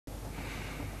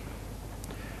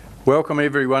Welcome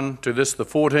everyone to this, the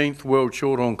 14th World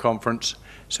Shorthorn Conference,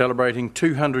 celebrating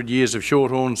 200 years of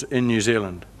shorthorns in New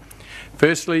Zealand.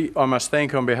 Firstly, I must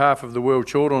thank on behalf of the World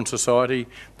Shorthorn Society,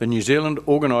 the New Zealand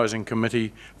Organising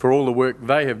Committee, for all the work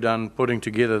they have done putting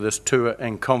together this tour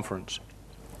and conference.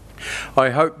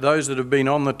 I hope those that have been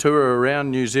on the tour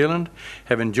around New Zealand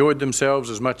have enjoyed themselves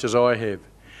as much as I have.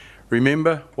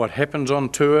 Remember, what happens on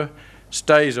tour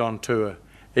stays on tour.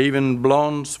 Even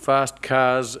blondes, fast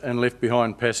cars and left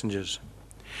behind passengers.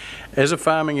 As a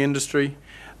farming industry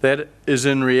that is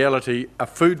in reality a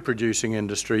food producing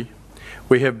industry,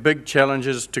 we have big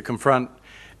challenges to confront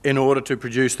in order to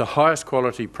produce the highest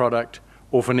quality product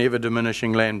off an ever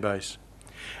diminishing land base.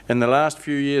 In the last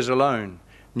few years alone,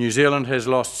 New Zealand has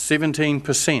lost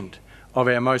 17% of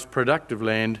our most productive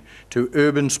land to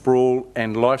urban sprawl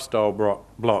and lifestyle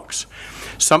blocks,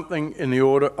 something in the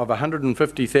order of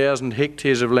 150,000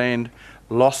 hectares of land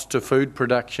lost to food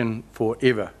production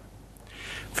forever.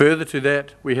 Further to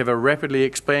that, we have a rapidly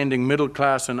expanding middle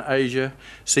class in Asia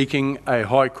seeking a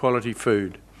high quality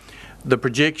food. The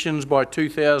projections by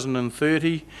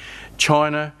 2030,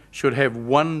 China should have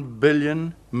 1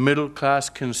 billion middle-class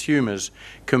consumers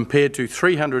compared to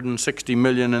 360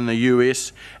 million in the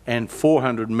US and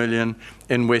 400 million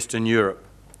in Western Europe.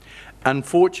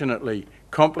 Unfortunately,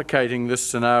 complicating this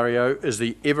scenario is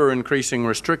the ever-increasing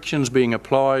restrictions being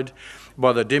applied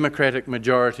by the democratic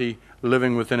majority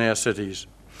living within our cities.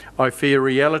 I fear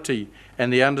reality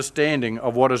and the understanding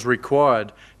of what is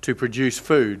required to produce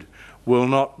food will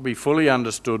not be fully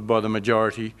understood by the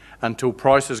majority until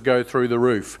prices go through the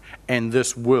roof, and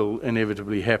this will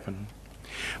inevitably happen.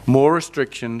 More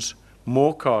restrictions,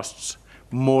 more costs,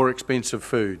 more expensive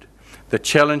food. The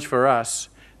challenge for us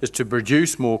is to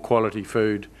produce more quality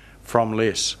food from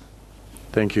less.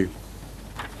 Thank you.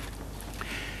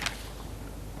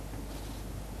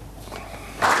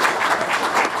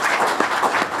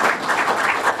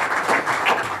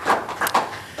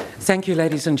 Thank you,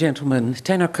 ladies and gentlemen.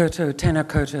 Tēnā koutou, tēnā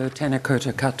koutou, tēnā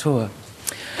koutou katoa.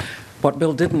 What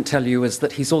Bill didn't tell you is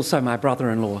that he's also my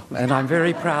brother-in-law, and I'm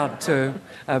very proud to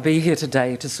be here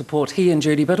today to support he and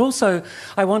Judy, but also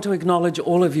I want to acknowledge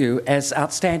all of you as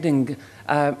outstanding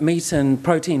meat and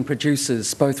protein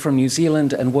producers, both from New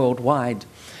Zealand and worldwide.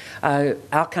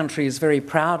 Our country is very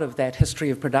proud of that history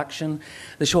of production.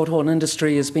 The shorthorn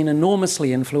industry has been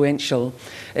enormously influential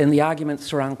in the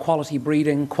arguments around quality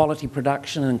breeding, quality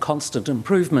production and constant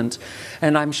improvement.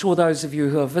 And I'm sure those of you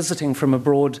who are visiting from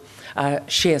abroad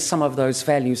share some of those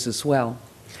values as well.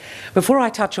 Before I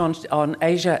touch on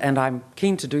Asia, and I'm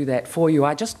keen to do that for you,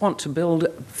 I just want to build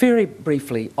very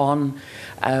briefly on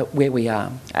where we are.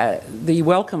 The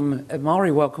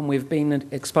Maori welcome we've been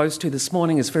exposed to this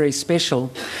morning is very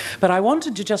special, but I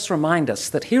wanted to just remind us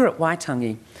that here at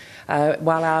Waitangi,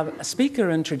 while our speaker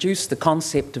introduced the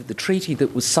concept of the treaty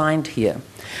that was signed here,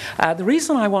 the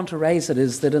reason I want to raise it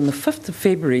is that in the 5th of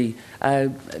February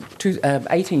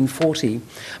 1840,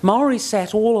 Maori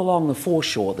sat all along the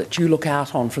foreshore that you look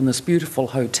out on from this beautiful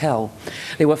hotel.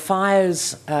 There were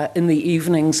fires in the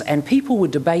evenings, and people were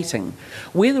debating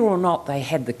whether or not they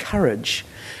had the courage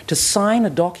to sign a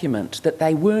document that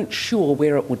they weren't sure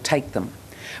where it would take them.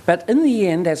 But in the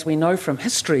end, as we know from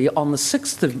history, on the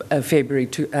 6th of February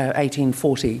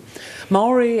 1840,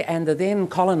 Maori and the then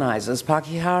colonisers,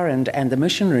 Pākehā and the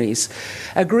missionaries,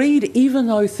 agreed, even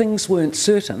though things weren't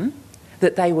certain,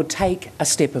 that they would take a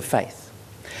step of faith.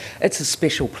 It's a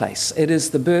special place. It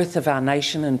is the birth of our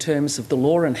nation in terms of the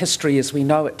law and history as we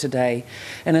know it today.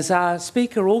 And as our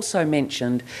speaker also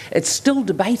mentioned, it's still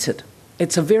debated.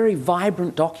 It's a very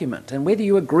vibrant document, and whether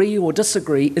you agree or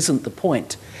disagree isn't the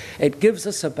point. It gives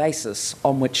us a basis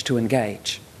on which to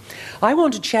engage. I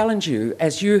want to challenge you,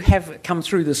 as you have come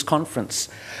through this conference,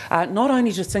 not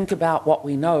only to think about what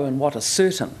we know and what is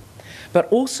certain, but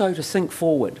also to think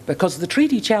forward, because the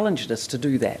treaty challenged us to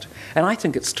do that. And I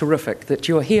think it's terrific that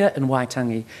you're here in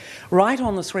Waitangi, right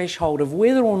on the threshold of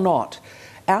whether or not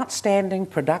outstanding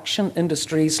production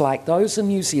industries like those in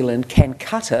New Zealand can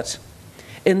cut it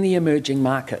in the emerging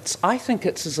markets. I think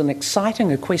it's as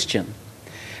exciting a question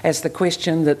as the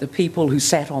question that the people who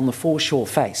sat on the foreshore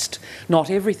faced.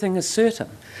 Not everything is certain.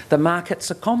 The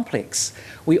markets are complex.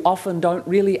 We often don't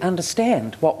really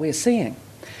understand what we're seeing.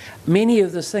 Many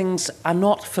of the things are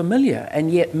not familiar,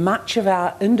 and yet much of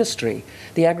our industry,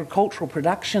 the agricultural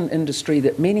production industry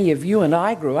that many of you and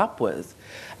I grew up with,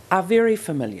 are very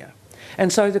familiar.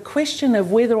 And so the question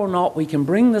of whether or not we can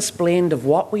bring this blend of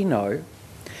what we know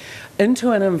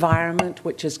into an environment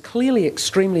which is clearly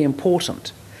extremely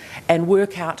important and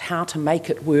work out how to make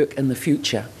it work in the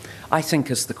future, I think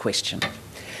is the question.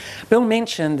 Bill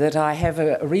mentioned that I have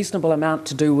a reasonable amount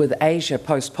to do with Asia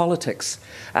post-politics.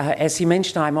 As he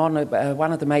mentioned, I'm on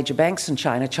one of the major banks in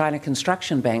China, China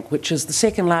Construction Bank, which is the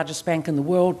second largest bank in the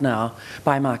world now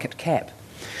by market cap.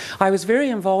 I was very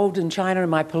involved in China in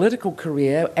my political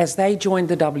career as they joined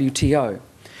the WTO.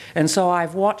 And so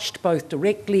I've watched both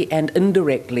directly and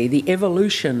indirectly the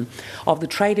evolution of the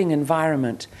trading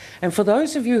environment. And for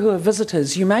those of you who are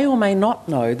visitors, you may or may not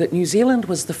know that New Zealand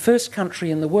was the first country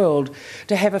in the world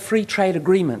to have a free trade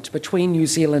agreement between New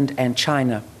Zealand and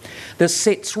China. This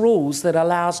sets rules that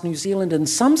allows New Zealand in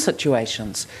some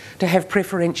situations to have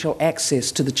preferential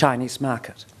access to the Chinese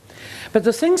market. But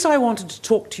the things I wanted to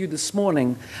talk to you this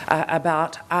morning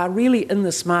about are really in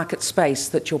this market space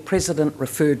that your president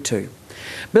referred to.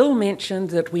 Bill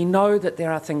mentioned that we know that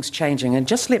there are things changing, and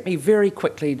just let me very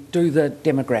quickly do the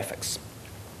demographics.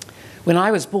 When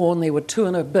I was born, there were 2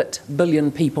 and a bit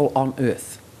billion people on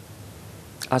Earth.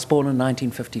 I was born in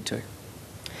 1952.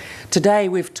 Today,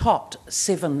 we've topped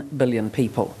 7 billion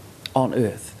people on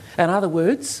Earth. In other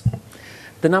words,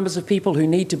 the numbers of people who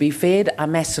need to be fed are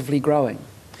massively growing.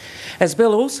 As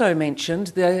Bill also mentioned,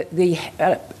 the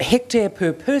hectare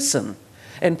per person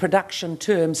in production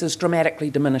terms is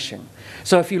dramatically diminishing.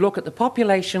 So if you look at the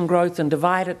population growth and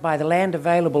divide it by the land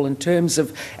available in terms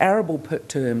of arable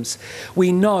terms,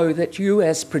 we know that you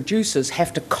as producers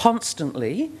have to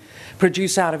constantly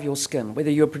produce out of your skin,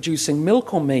 whether you're producing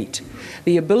milk or meat.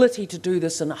 The ability to do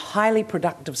this in a highly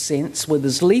productive sense with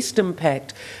as least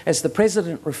impact, as the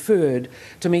President referred,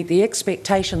 to meet the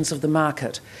expectations of the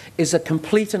market is a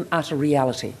complete and utter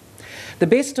reality. The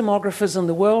best demographers in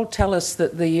the world tell us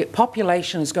that the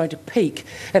population is going to peak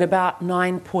at about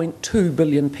 9.2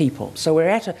 billion people. So we're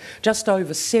at just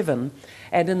over 7,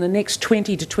 and in the next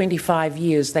 20 to 25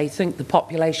 years, they think the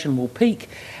population will peak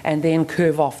and then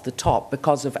curve off the top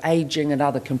because of aging and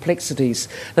other complexities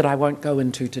that I won't go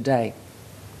into today.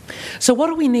 So what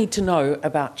do we need to know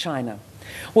about China?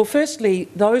 Well, firstly,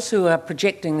 those who are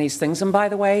projecting these things, and by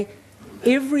the way,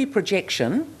 every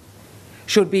projection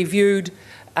should be viewed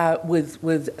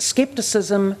with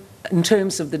scepticism in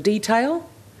terms of the detail,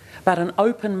 but an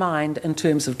open mind in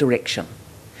terms of direction.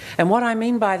 And what I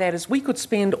mean by that is we could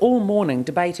spend all morning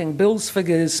debating Bill's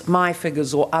figures, my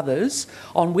figures, or others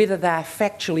on whether they're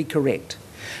factually correct.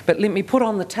 But let me put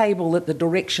on the table that the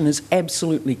direction is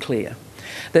absolutely clear.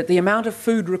 That the amount of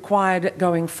food required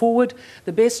going forward,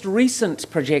 the best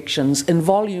recent projections in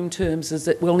volume terms is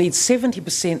that we'll need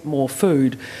 70% more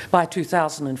food by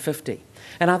 2050.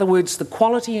 In other words, the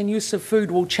quality and use of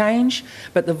food will change,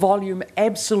 but the volume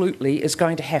absolutely is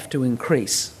going to have to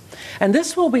increase. And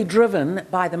this will be driven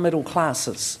by the middle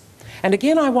classes. And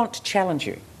again, I want to challenge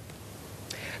you.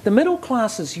 The middle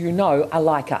classes, you know, are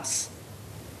like us.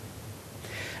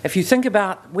 If you think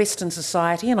about Western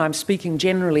society, and I'm speaking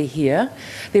generally here,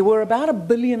 there were about 1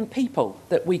 billion people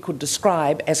that we could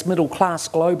describe as middle class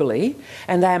globally,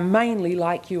 and they are mainly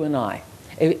like you and I.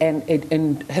 And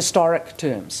in historic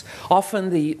terms. Often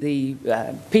the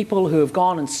people who have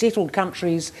gone and settled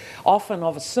countries, often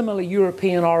of a similar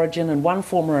European origin in one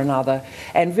form or another,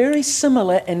 and very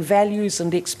similar in values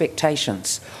and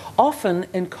expectations, often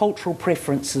in cultural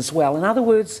preference as well. In other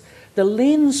words, the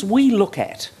lens we look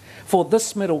at for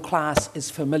this middle class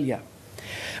is familiar.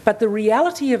 But the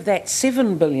reality of that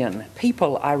 7 billion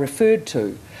people I referred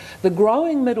to, the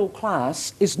growing middle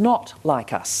class is not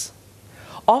like us.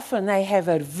 Often they have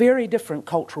a very different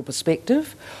cultural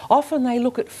perspective. Often they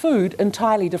look at food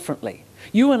entirely differently.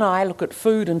 You and I look at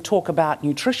food and talk about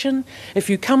nutrition. If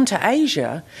you come to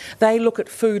Asia, they look at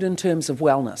food in terms of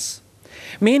wellness.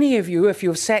 Many of you, if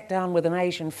you've sat down with an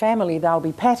Asian family, they'll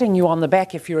be patting you on the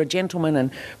back if you're a gentleman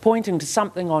and pointing to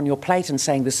something on your plate and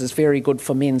saying this is very good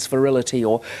for men's virility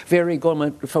or very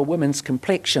good for women's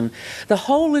complexion. The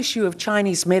whole issue of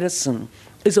Chinese medicine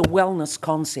is a wellness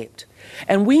concept.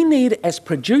 And we need, as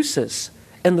producers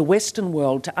in the Western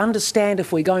world, to understand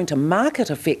if we're going to market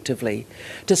effectively,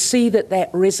 to see that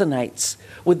that resonates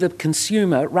with the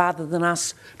consumer rather than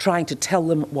us trying to tell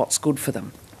them what's good for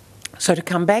them. So to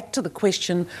come back to the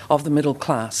question of the middle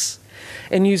class.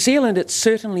 In New Zealand, it's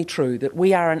certainly true that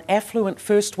we are an affluent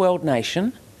first world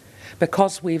nation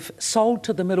because we've sold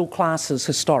to the middle classes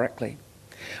historically.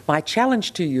 My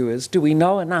challenge to you is, do we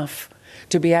know enough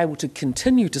to be able to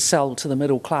continue to sell to the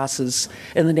middle classes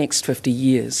in the next 50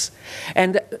 years?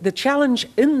 And the challenge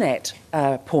in that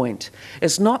point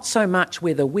is not so much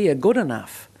whether we are good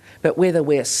enough, but whether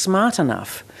we're smart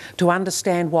enough to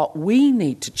understand what we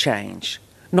need to change,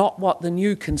 not what the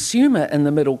new consumer in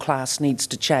the middle class needs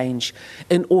to change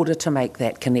in order to make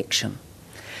that connection.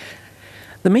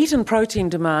 The meat and protein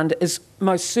demand is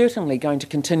most certainly going to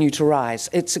continue to rise.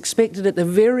 It's expected at the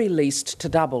very least to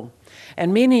double.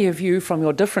 And many of you from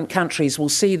your different countries will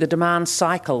see the demand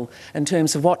cycle in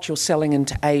terms of what you're selling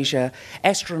into Asia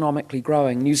astronomically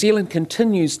growing. New Zealand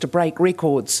continues to break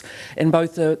records in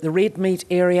both the red meat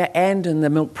area and in the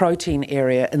milk protein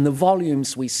area in the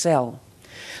volumes we sell.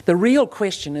 The real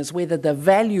question is whether the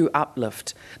value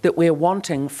uplift that we're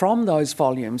wanting from those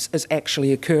volumes is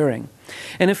actually occurring.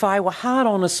 And if I were hard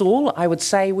on us all, I would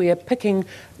say we are picking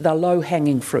the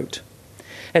low-hanging fruit.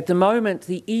 At the moment,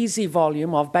 the easy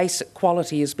volume of basic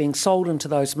quality is being sold into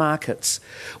those markets.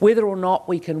 Whether or not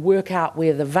we can work out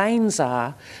where the veins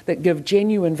are that give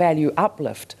genuine value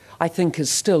uplift, I think is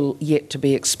still yet to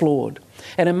be explored.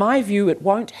 And in my view, it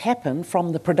won't happen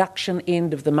from the production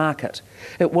end of the market.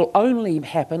 It will only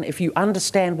happen if you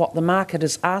understand what the market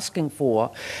is asking for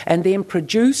and then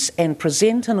produce and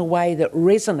present in a way that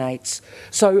resonates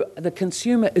so the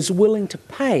consumer is willing to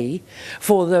pay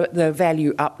for the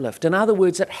value uplift. In other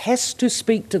words, it has to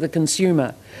speak to the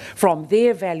consumer from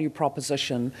their value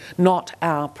proposition, not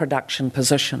our production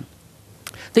position.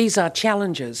 These are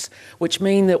challenges which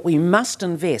mean that we must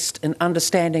invest in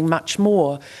understanding much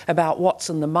more about what's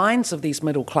in the minds of these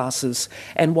middle classes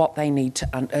and what they need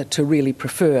to really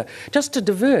prefer. Just to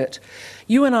divert,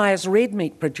 you and I as red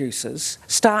meat producers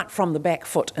start from the back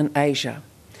foot in Asia.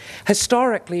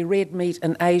 Historically, red meat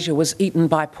in Asia was eaten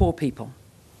by poor people.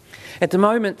 At the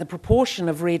moment, the proportion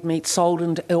of red meat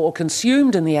sold or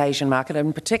consumed in the Asian market,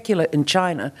 in particular in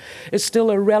China, is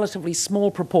still a relatively small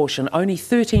proportion. Only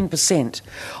 13%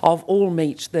 of all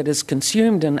meat that is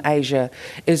consumed in Asia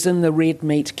is in the red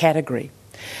meat category.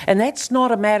 And that's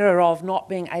not a matter of not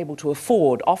being able to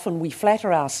afford. Often we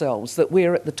flatter ourselves that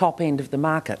we're at the top end of the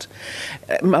market.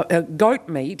 Goat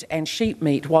meat and sheep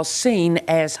meat was seen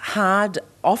as hard,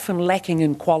 often lacking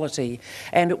in quality,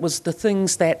 and it was the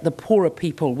things that the poorer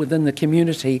people within the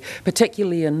community,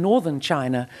 particularly in northern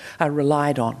China,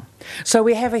 relied on. So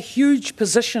we have a huge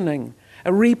a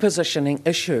repositioning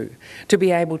issue to be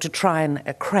able to try and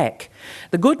crack.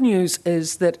 The good news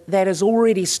is that that is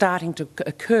already starting to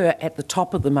occur at the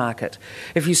top of the market.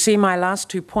 If you see my last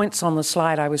 2 points on the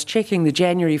slide, I was checking the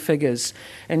January figures,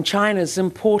 and China's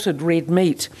imported red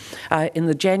meat in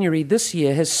the January this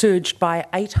year has surged by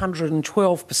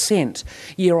 812%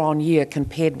 year on year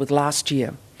compared with last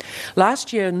year.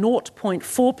 Last year,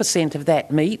 0.4% of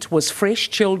that meat was fresh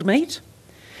chilled meat.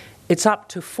 It's up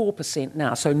to 4%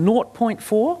 now, so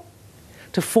 0.4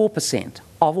 to 4%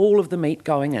 of all of the meat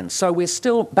going in. So we're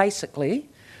still basically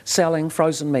selling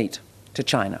frozen meat to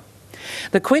China.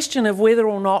 The question of whether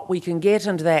or not we can get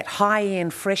into that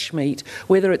high-end fresh meat,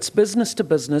 whether it's business to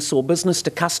business or business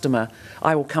to customer,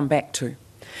 I will come back to.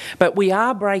 But we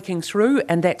are breaking through,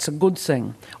 and that's a good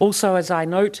thing. Also, as I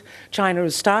note, China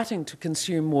is starting to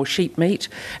consume more sheep meat.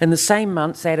 In the same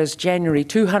month, that is January,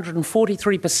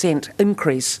 243%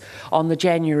 increase on the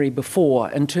January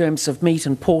before in terms of meat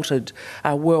imported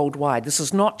worldwide. This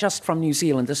is not just from New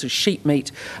Zealand, this is sheep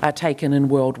meat taken in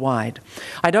worldwide.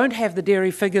 I don't have the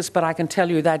dairy figures, but I can tell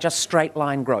you they're just straight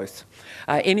line growth.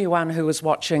 Anyone who is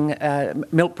watching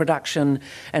milk production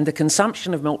and the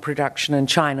consumption of milk production in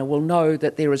China will know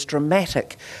that there is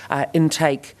dramatic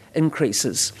intake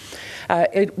increases.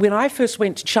 When I first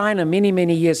went to China many,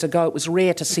 many years ago, it was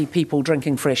rare to see people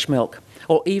drinking fresh milk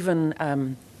or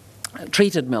even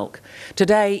treated milk.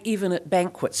 Today, even at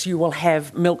banquets, you will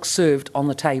have milk served on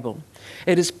the table.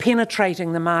 It is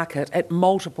penetrating the market at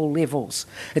multiple levels.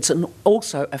 It's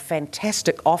also a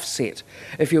fantastic offset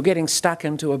if you're getting stuck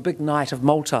into a big night of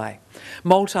multi.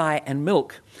 Multi and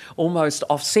milk almost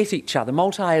offset each other.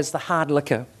 Multi is the hard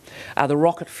liquor, the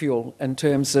rocket fuel in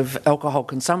terms of alcohol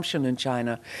consumption in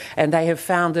China, and they have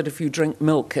found that if you drink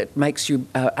milk, it makes you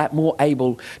more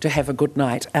able to have a good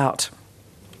night out.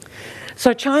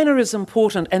 So China is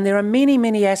important, and there are many,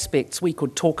 many aspects we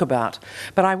could talk about,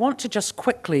 but I want to just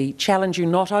quickly challenge you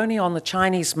not only on the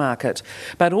Chinese market,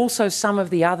 but also some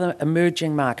of the other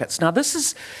emerging markets. Now, this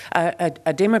is a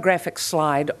demographic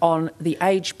slide on the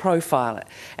age profile,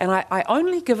 and I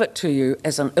only give it to you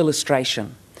as an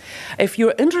illustration. If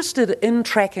you're interested in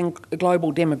tracking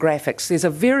global demographics, there's a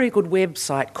very good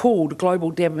website called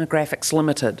Global Demographics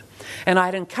Limited. And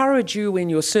I'd encourage you when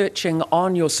you're searching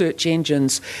on your search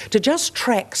engines to just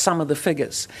track some of the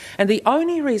figures. And the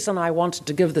only reason I wanted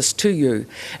to give this to you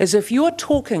is if you're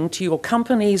talking to your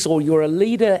companies or you're a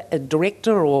leader, a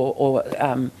director or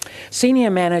senior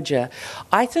manager,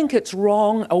 I think it's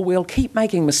wrong, or we'll keep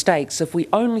making mistakes if we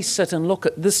only sit and look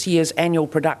at this year's annual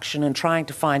production and trying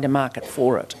to find a market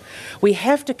for it. We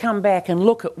have to come back and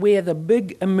look at where the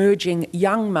big emerging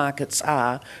young markets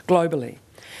are globally.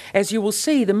 As you will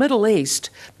see, the Middle East,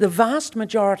 the vast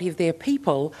majority of their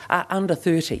people are under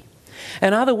 30.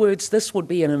 In other words, this would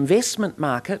be an investment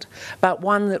market, but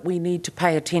one that we need to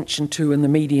pay attention to in the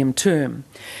medium term.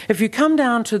 If you come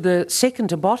down to the second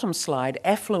to bottom slide,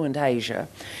 affluent Asia,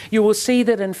 you will see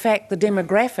that in fact the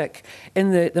demographic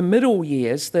in the middle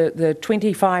years, the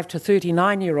 25 to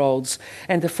 39-year-olds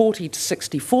and the 40 to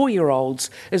 64-year-olds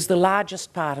is the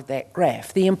largest part of that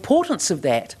graph. The importance of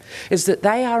that is that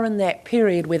they are in that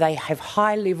period where they have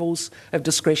high levels of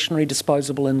discretionary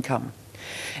disposable income.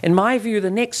 In my view,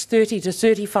 the next 30 to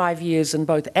 35 years in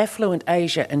both affluent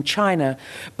Asia and China,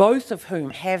 both of whom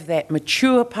have that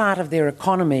mature part of their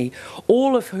economy,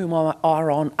 all of whom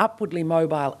are on upwardly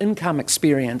mobile income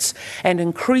experience and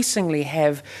increasingly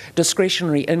have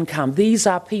discretionary income. These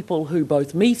are people who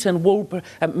both meat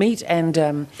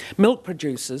and milk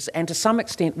producers and to some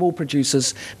extent wool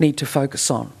producers need to focus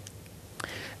on.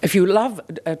 If you love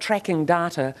tracking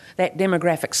data, that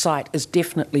demographic site is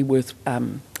definitely worth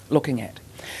looking at.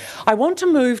 I want to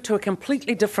move to a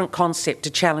completely different concept to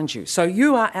challenge you. So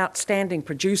you are outstanding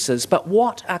producers, but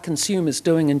what are consumers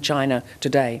doing in China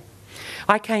today?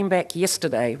 I came back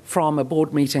yesterday from a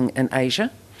board meeting in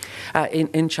Asia,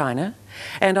 in China,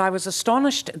 and I was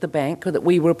astonished at the bank that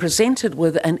we were presented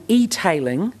with an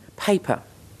e-tailing paper.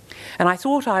 And I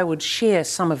thought I would share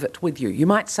some of it with you. You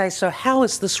might say, so how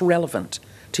is this relevant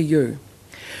to you?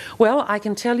 Well, I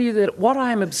can tell you that what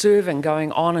I am observing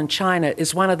going on in China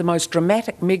is one of the most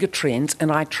dramatic megatrends,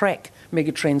 and I track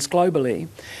megatrends globally.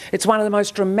 It's one of the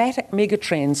most dramatic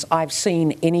megatrends I've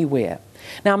seen anywhere.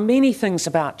 Now, many things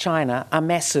about China are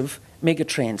massive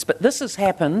megatrends, but this has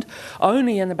happened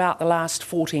only in about the last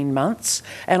 14 months,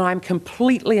 and I'm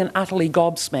completely and utterly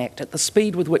gobsmacked at the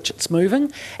speed with which it's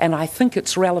moving, and I think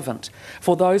it's relevant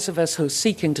for those of us who are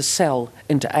seeking to sell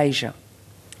into Asia.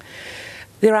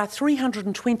 There are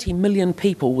 320 million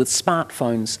people with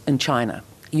smartphones in China.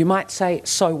 You might say,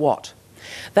 so what?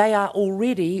 They are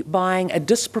already buying a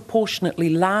disproportionately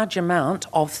large amount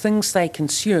of things they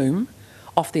consume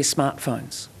off their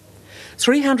smartphones.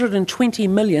 320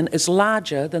 million is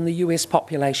larger than the US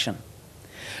population.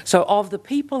 So of the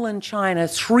people in China,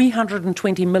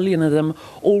 320 million of them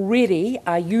already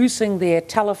are using their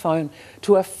telephone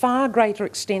to a far greater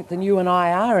extent than you and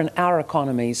I are in our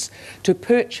economies, to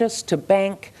purchase, to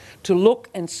bank, to look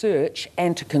and search,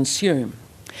 and to consume.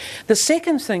 The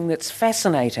second thing that's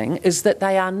fascinating is that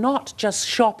they are not just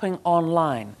shopping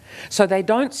online. So they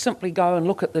don't simply go and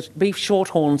look at the beef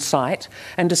shorthorn site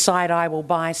and decide I will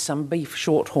buy some beef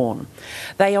shorthorn.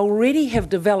 They already have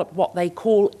developed what they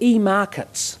call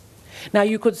e-markets. Now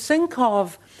you could think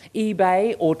of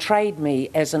eBay or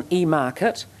TradeMe as an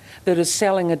e-market that is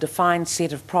selling a defined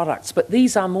set of products, but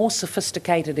these are more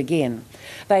sophisticated again.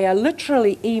 They are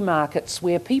literally e-markets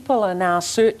where people are now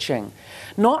searching,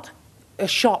 not a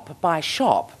shop by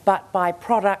shop, but by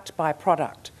product by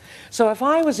product. So if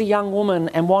I was a young woman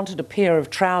and wanted a pair of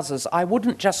trousers, I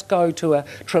wouldn't just go to a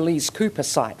Trelise Cooper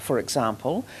site, for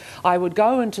example. I would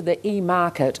go into the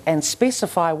e-market and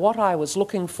specify what I was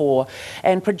looking for,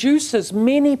 and producers,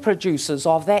 many producers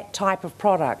of that type of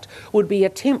product, would be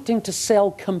attempting to sell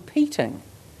competing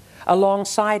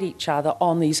alongside each other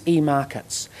on these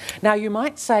e-markets. Now you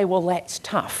might say, well, that's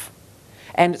tough,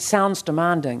 and it sounds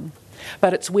demanding,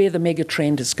 but it's where the mega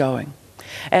trend is going.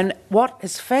 And what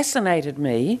has fascinated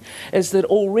me is that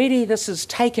already this is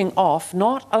taking off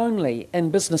not only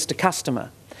in business to customer,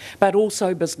 but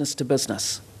also business to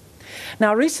business.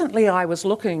 Now, recently I was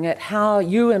looking at how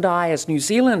you and I as New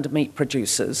Zealand meat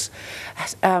producers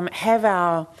have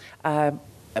our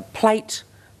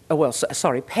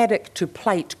paddock to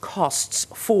plate costs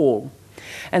fall.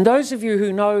 And those of you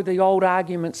who know the old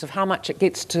arguments of how much it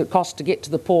gets to cost to get to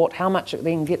the port, how much it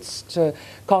then gets to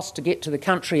cost to get to the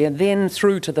country and then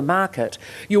through to the market,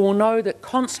 you will know that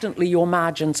constantly your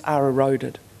margins are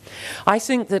eroded. I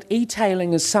think that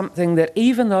e-tailing is something that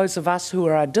even those of us who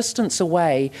are a distance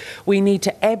away, we need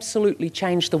to absolutely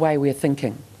change the way we're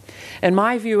thinking. In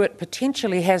my view, it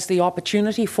potentially has the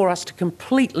opportunity for us to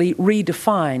completely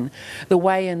redefine the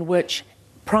way in which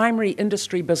primary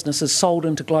industry businesses sold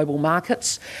into global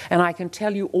markets, and I can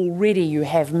tell you already you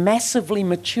have massively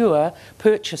mature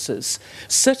purchasers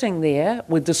sitting there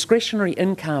with discretionary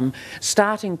income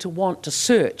starting to want to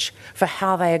search for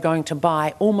how they are going to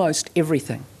buy almost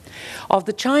everything. Of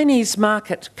the Chinese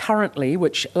market currently,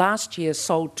 which last year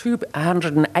sold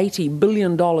 $280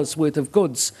 billion worth of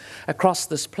goods across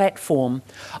this platform,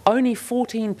 only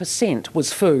 14%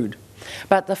 was food.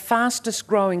 But the fastest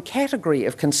growing category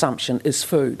of consumption is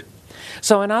food.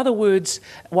 So in other words,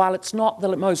 while it's not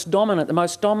the most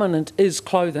dominant is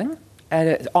clothing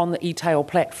on the e-tail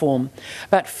platform,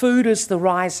 but food is the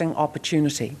rising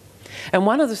opportunity. And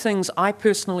one of the things I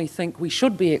personally think we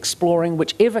should be exploring,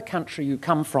 whichever country you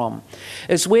come from,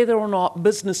 is whether or not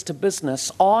business to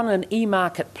business on an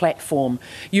e-market platform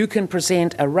you can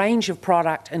present a range of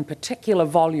product in particular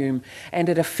volume and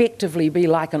it effectively be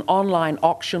like an online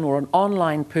auction or an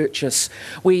online purchase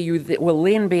where you will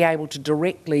then be able to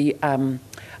directly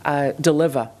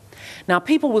deliver. Now,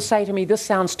 people will say to me, this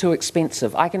sounds too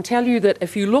expensive. I can tell you that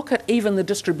if you look at even the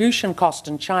distribution cost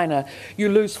in China, you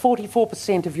lose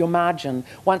 44% of your margin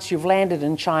once you've landed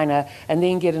in China and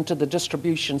then get into the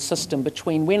distribution system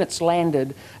between when it's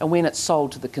landed and when it's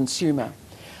sold to the consumer.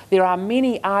 There are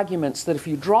many arguments that if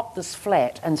you drop this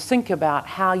flat and think about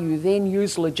how you then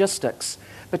use logistics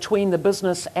between the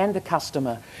business and the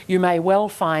customer, you may well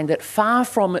find that far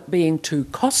from it being too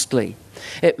costly,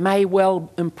 it may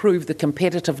well improve the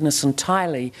competitiveness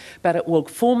entirely, but it will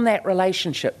form that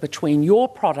relationship between your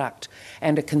product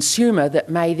and a consumer that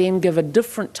may then give a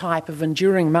different type of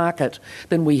enduring market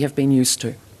than we have been used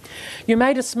to. You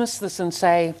may dismiss this and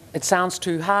say, it sounds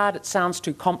too hard, it sounds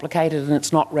too complicated, and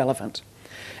it's not relevant.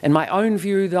 In my own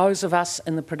view, those of us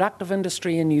in the productive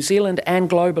industry in New Zealand and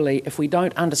globally, if we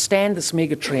don't understand this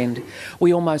megatrend,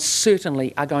 we almost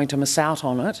certainly are going to miss out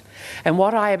on it. And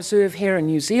what I observe here in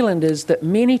New Zealand is that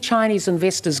many Chinese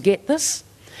investors get this.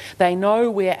 They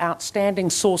know where outstanding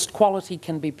sourced quality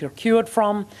can be procured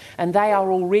from, and they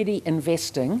are already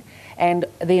investing and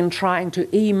then trying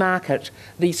to e-market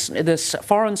this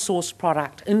foreign sourced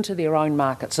product into their own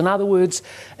markets. In other words,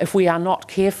 if we are not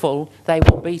careful, they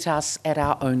will beat us at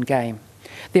our own game.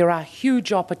 There are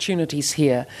huge opportunities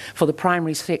here for the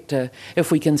primary sector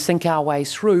if we can think our way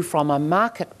through from a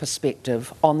market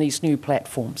perspective on these new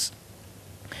platforms.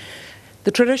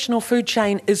 The traditional food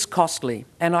chain is costly,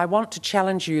 and I want to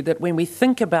challenge you that when we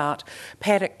think about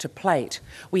paddock to plate,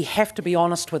 we have to be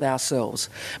honest with ourselves.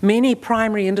 Many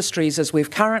primary industries, as we've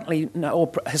currently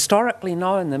or historically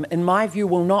known them, in my view,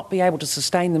 will not be able to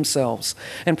sustain themselves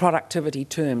in productivity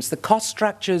terms. The cost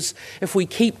structures, if we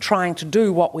keep trying to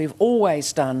do what we've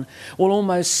always done, will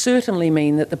almost certainly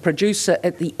mean that the producer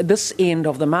at this end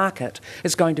of the market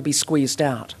is going to be squeezed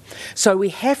out. So we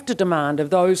have to demand of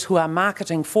those who are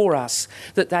marketing for us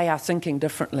that they are thinking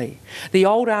differently. The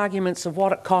old arguments of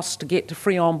what it costs to get to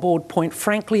free on board point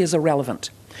frankly is irrelevant.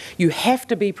 You have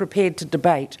to be prepared to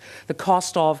debate the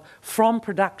cost of from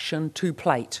production to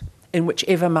plate in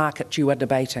whichever market you are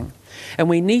debating. And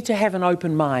we need to have an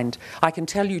open mind. I can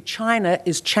tell you China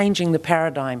is changing the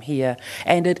paradigm here,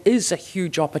 and it is a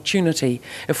huge opportunity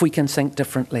if we can think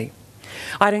differently.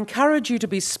 I'd encourage you to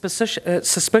be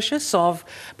suspicious of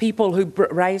people who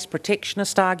raise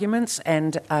protectionist arguments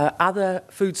and other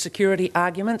food security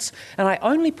arguments, and I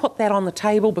only put that on the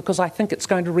table because I think it's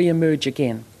going to re-emerge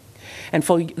again. And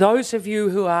for those of you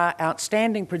who are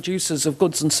outstanding producers of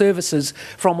goods and services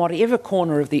from whatever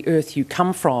corner of the earth you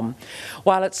come from,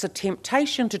 while it's a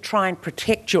temptation to try and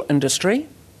protect your industry,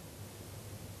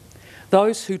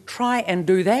 those who try and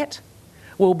do that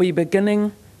will be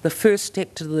beginning the first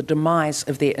step to the demise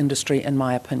of their industry, in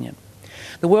my opinion.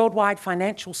 The worldwide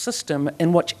financial system,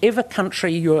 in whichever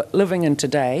country you're living in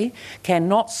today,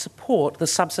 cannot support the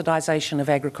subsidisation of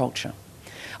agriculture.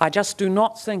 I just do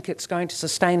not think it's going to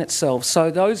sustain itself.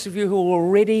 So those of you who are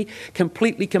already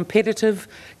completely competitive,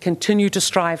 continue to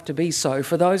strive to be so.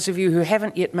 For those of you who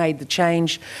haven't yet made the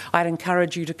change, I'd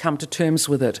encourage you to come to terms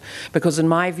with it, because in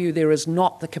my view there is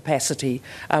not the capacity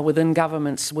within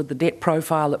governments with the debt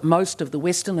profile that most of the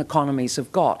Western economies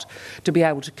have got to be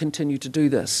able to continue to do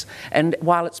this. And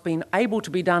while it's been able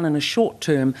to be done in a short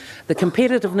term, the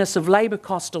competitiveness of labour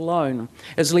cost alone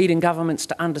is leading governments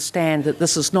to understand that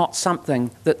this is not something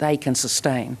that they can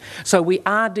sustain. So we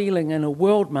are dealing in a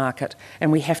world market,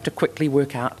 and we have to quickly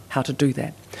work out how to do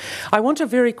that. I want to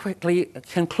very quickly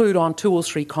conclude on 2 or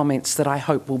 3 comments that I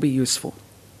hope will be useful.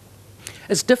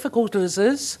 As difficult as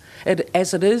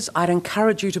it is, I'd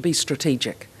encourage you to be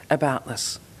strategic about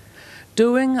this.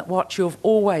 Doing what you've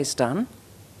always done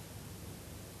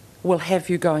will have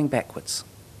you going backwards.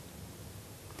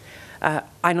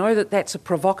 I know that that's a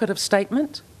provocative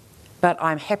statement, but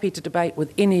I'm happy to debate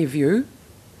with any of you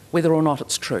whether or not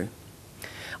it's true.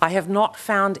 I have not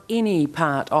found any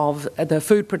part of the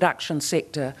food production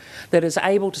sector that is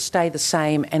able to stay the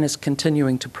same and is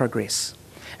continuing to progress.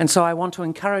 And so I want to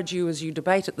encourage you, as you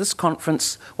debate at this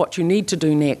conference what you need to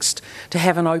do next, to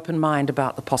have an open mind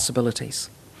about the possibilities.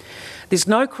 There's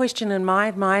no question in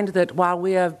my mind that while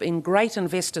we have been great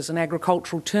investors in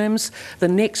agricultural terms, the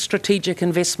next strategic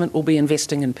investment will be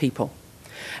investing in people.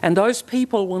 And those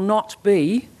people will not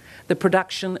be the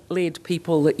production-led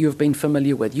people that you've been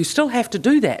familiar with. You still have to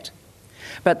do that,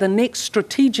 But the next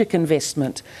strategic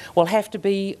investment will have to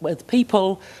be with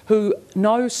people who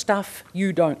know stuff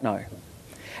you don't know.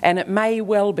 And it may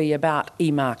well be about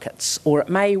e-markets, or it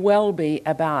may well be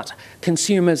about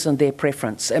consumers and their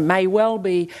preference. It may well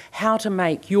be how to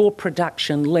make your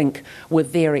production link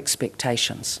with their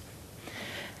expectations.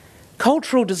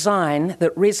 Cultural design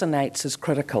that resonates is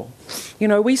critical. You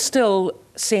know, we still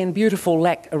send beautiful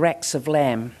racks of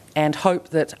lamb and hope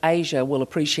that Asia will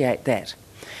appreciate that.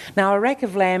 Now, a rack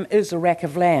of lamb is a rack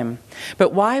of lamb,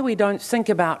 but why we don't think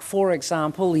about, for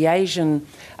example, the Asian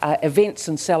events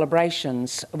and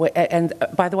celebrations, and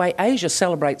by the way, Asia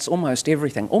celebrates almost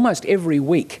everything, almost every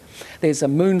week. There's a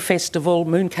moon festival,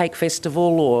 mooncake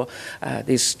festival, or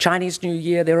there's Chinese New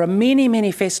Year. There are many,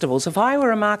 many festivals. If I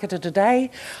were a marketer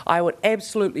today, I would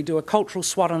absolutely do a cultural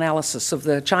SWOT analysis of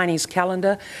the Chinese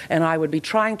calendar, and I would be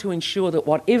trying to ensure that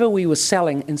whatever we were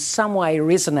selling in some way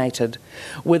resonated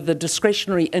with the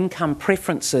discretionary income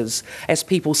preferences as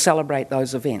people celebrate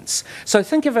those events. So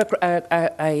think of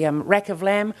a rack of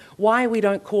lamb. Why we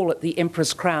don't call it the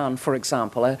Emperor's Crown, for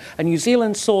example, a New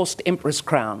Zealand-sourced Emperor's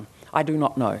Crown, I do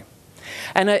not know.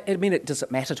 And does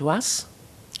it matter to us?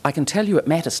 I can tell you it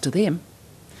matters to them.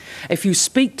 If you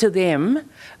speak to them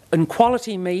in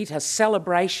quality meat, a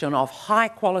celebration of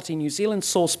high-quality New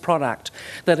Zealand-sourced product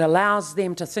that allows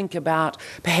them to think about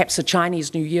perhaps a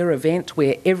Chinese New Year event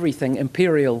where everything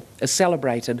imperial is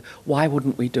celebrated, why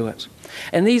wouldn't we do it?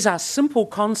 And these are simple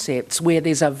concepts where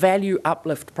there's a value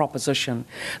uplift proposition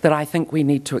that I think we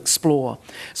need to explore.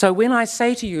 So when I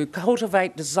say to you,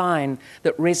 cultivate design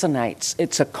that resonates,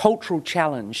 it's a cultural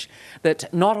challenge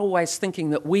that not always thinking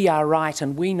that we are right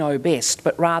and we know best,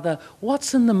 but rather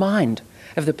what's in the mind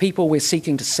of the people we're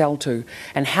seeking to sell to,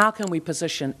 and how can we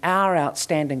position our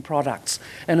outstanding products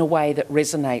in a way that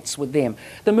resonates with them.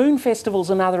 The Moon Festival's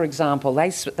another example.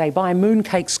 They buy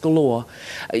mooncakes galore.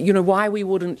 You know, why we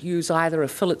wouldn't use either a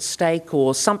fillet steak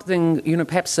or something, you know,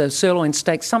 perhaps a sirloin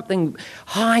steak, something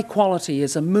high quality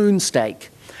as a moon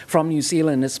steak from New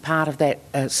Zealand as part of that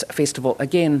festival.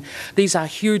 Again, these are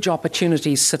huge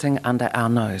opportunities sitting under our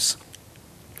nose.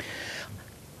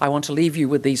 I want to leave you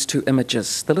with these two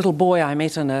images. The little boy I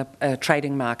met in a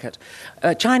trading market.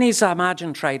 Chinese are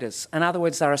margin traders. In other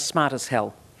words, they're as smart as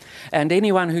hell. And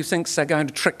anyone who thinks they're going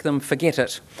to trick them, forget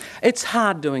it. It's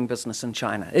hard doing business in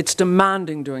China. It's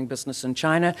demanding doing business in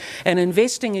China. And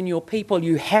investing in your people,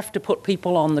 you have to put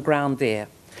people on the ground there.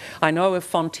 I know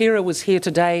if Fonterra was here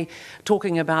today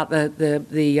talking about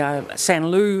the San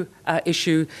Lu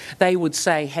issue, they would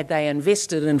say had they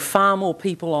invested in far more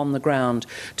people on the ground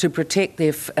to protect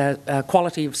their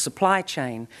quality of supply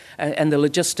chain and the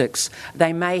logistics,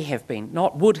 they may have been,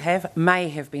 not would have, may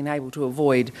have been able to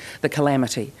avoid the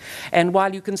calamity. And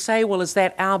while you can say, well, is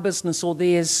that our business or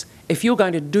theirs? If you're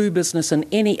going to do business in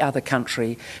any other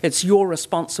country, it's your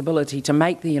responsibility to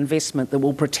make the investment that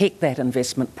will protect that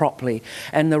investment properly.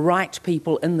 And the right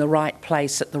people in the right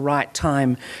place at the right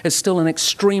time is still an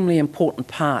extremely important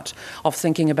part of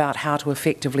thinking about how to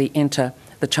effectively enter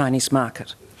the Chinese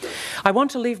market. I want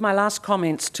to leave my last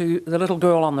comments to the little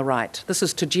girl on the right. This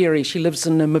is Tajiri. She lives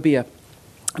in Namibia.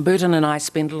 Burton and I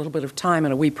spent a little bit of time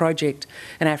in a wee project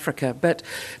in Africa, but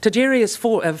Tajiri is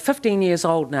 15 years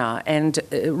old now, and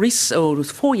it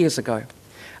was 4 years ago.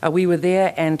 We were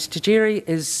there, and Tajiri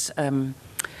is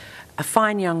a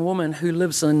fine young woman who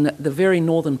lives in the very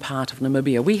northern part of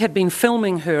Namibia. We had been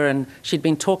filming her, and she'd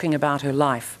been talking about her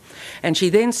life. And she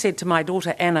then said to my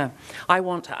daughter Anna, I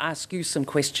want to ask you some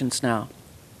questions now.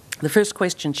 The first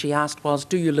question she asked was,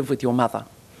 do you live with your mother?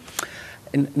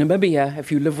 In Namibia, if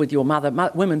you live with your mother,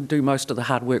 women do most of the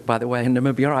hard work, by the way, in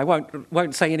Namibia. I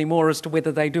won't say any more as to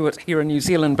whether they do it here in New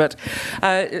Zealand, but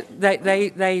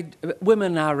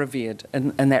women are revered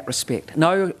in that respect.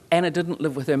 No, Anna didn't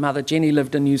live with her mother. Jenny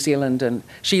lived in New Zealand, and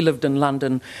she lived in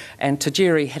London, and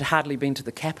Tajiri had hardly been to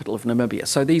the capital of Namibia.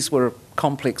 So these were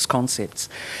complex concepts.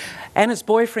 Anna's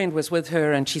boyfriend was with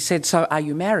her, and she said, so are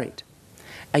you married?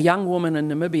 A young woman in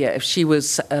Namibia, if she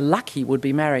was lucky, would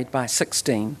be married by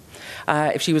 16.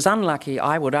 If she was unlucky,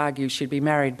 I would argue she'd be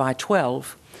married by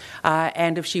 12.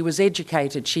 And if she was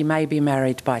educated, she may be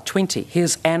married by 20.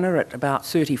 Here's Anna at about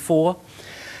 34.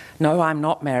 No, I'm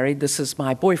not married. This is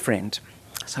my boyfriend.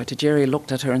 So Tajiri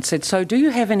looked at her and said, so do you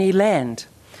have any land?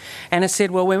 Anna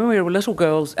said, well, when we were a little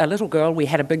girl, we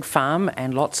had a big farm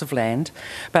and lots of land,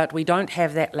 but we don't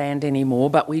have that land anymore.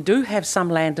 But we do have some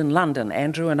land in London.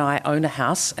 Andrew and I own a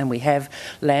house, and we have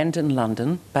land in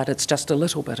London, but it's just a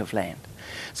little bit of land.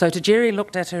 So Tajiri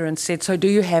looked at her and said, so do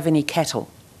you have any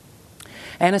cattle?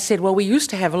 Anna said, well, we used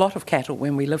to have a lot of cattle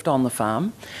when we lived on the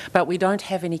farm, but we don't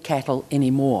have any cattle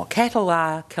anymore. Cattle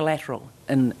are collateral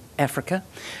in Africa.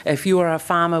 If you are a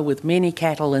farmer with many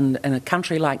cattle in a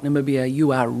country like Namibia,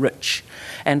 you are rich.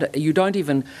 And you don't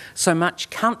even so much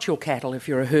count your cattle if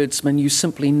you're a herdsman, you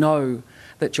simply know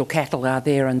that your cattle are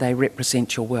there and they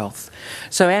represent your wealth.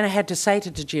 So Anna had to say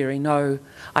to Tajiri, no,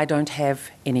 I don't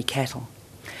have any cattle.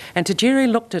 And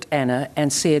Tajiri looked at Anna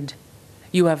and said,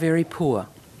 you are very poor.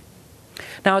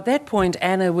 Now at that point,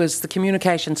 Anna was the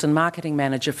communications and marketing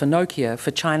manager for Nokia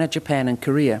for China, Japan and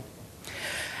Korea.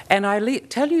 And I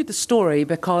tell you the story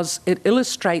because it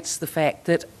illustrates the fact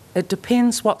that it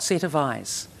depends what set of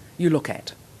eyes you look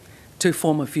at to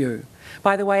form a view.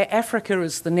 By the way, Africa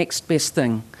is the next best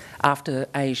thing after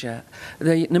Asia.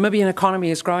 The Namibian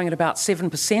economy is growing at about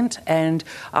 7%, and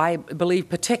I believe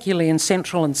particularly in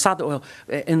central and southern, well,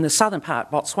 in the southern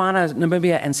part, Botswana,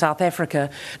 Namibia and South Africa,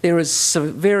 there is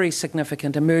very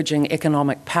significant emerging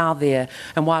economic power there,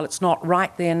 and while it's not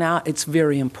right there now, it's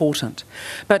very important.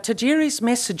 But Tajiri's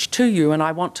message to you, and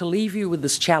I want to leave you with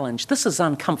this challenge, this is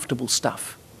uncomfortable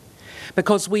stuff,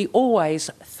 because we always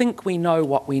think we know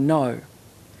what we know.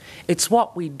 It's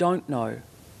what we don't know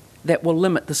that will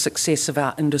limit the success of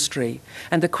our industry.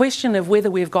 And the question of whether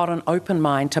we've got an open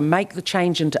mind to make the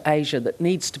change into Asia that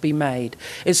needs to be made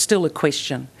is still a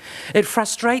question. It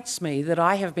frustrates me that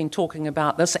I have been talking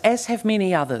about this, as have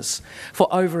many others, for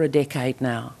over a decade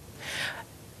now.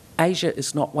 Asia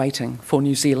is not waiting for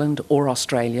New Zealand or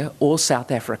Australia or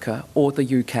South Africa or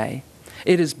the UK.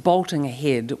 It is bolting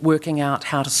ahead, working out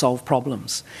how to solve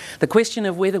problems. The question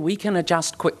of whether we can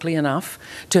adjust quickly enough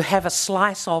to have a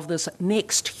slice of this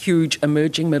next huge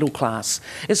emerging middle class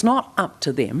is not up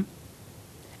to them,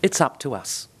 it's up to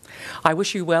us. I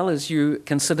wish you well as you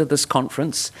consider this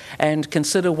conference and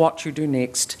consider what you do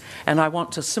next, and I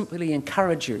want to simply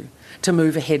encourage you to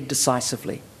move ahead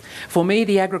decisively. For me,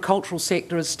 the agricultural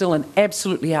sector is still an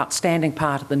absolutely outstanding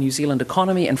part of the New Zealand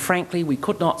economy, and frankly, we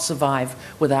could not survive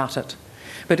without it.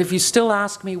 But if you still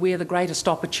ask me where the greatest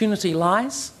opportunity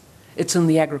lies, it's in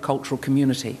the agricultural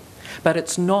community. But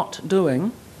it's not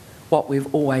doing what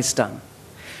we've always done.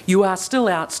 You are still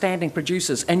outstanding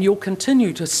producers, and you'll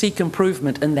continue to seek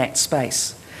improvement in that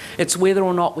space. It's whether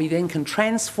or not we then can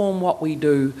transform what we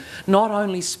do, not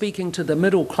only speaking to the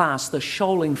middle class, the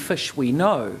shoaling fish we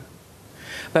know,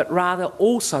 but rather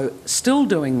also, still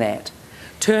doing that,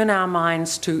 turn our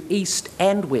minds to east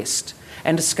and west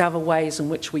and discover ways in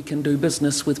which we can do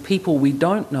business with people we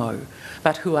don't know,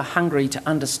 but who are hungry to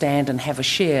understand and have a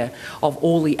share of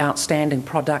all the outstanding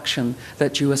production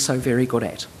that you are so very good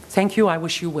at. Thank you. I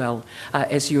wish you well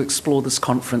as you explore this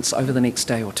conference over the next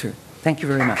day or two. Thank you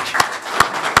very much.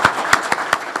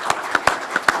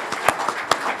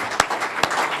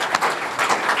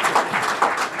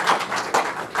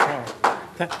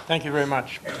 Thank you very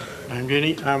much,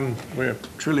 Jenny. We're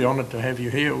truly honoured to have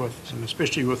you here, and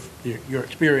especially with your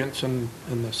experience in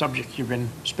the subject you've been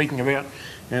speaking about,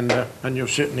 and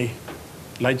you've certainly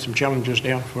laid some challenges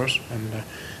down for us, and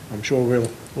I'm sure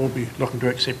we'll all be looking to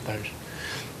accept those.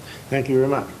 Thank you very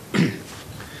much.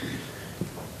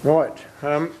 Right.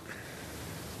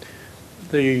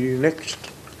 The next,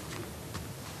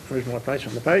 where's my place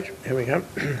on the page? Here we go.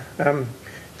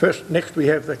 Next we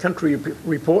have the country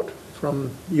report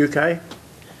from UK,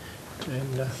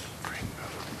 and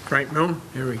Frank Milne.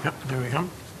 Here we come.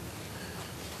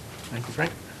 Thank you,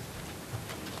 Frank.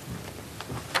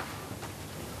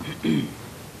 There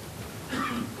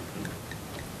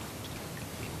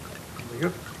we go.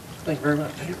 Thank you very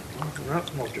much.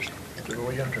 Right, I'll just do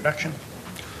all your introduction.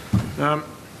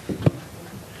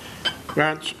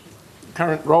 Grant's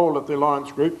current role at the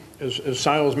Alliance Group is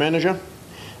sales manager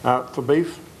for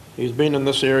beef. He's been in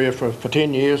this area for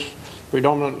 10 years,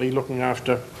 predominantly looking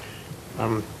after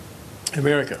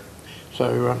America.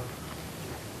 So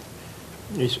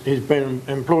he's been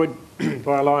employed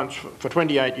by Alliance for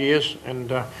 28 years,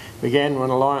 and began when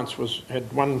Alliance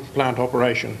had one plant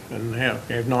operation, and now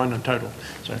we have 9 in total.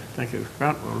 So thank you,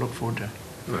 Grant. We'll look forward to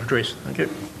your address. Thank you.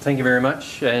 Thank you very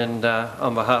much, and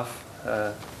on behalf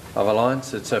of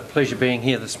Alliance, it's a pleasure being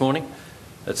here this morning.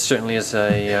 It certainly is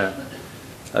a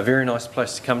very nice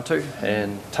place to come to,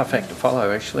 and tough act to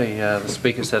follow actually, the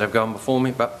speakers that have gone before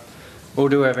me, but we'll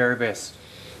do our very best.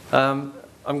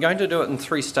 I'm going to do it in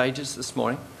 3 stages this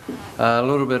morning. A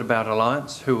little bit about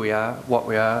Alliance, who we are,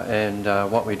 and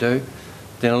what we do.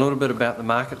 Then a little bit about the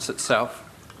markets itself,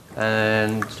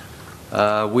 and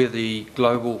where the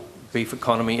global beef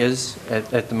economy is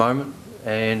at the moment,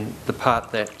 and the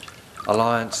part that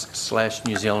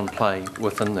Alliance/New Zealand play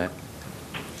within that.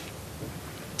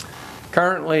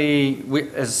 Currently,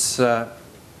 as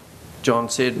John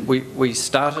said, we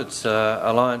started,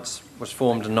 Alliance was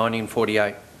formed in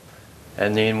 1948.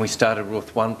 And then we started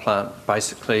with one plant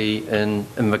basically in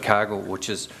Invercargill, which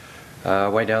is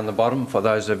way down the bottom for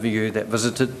those of you that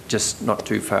visited, just not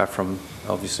too far from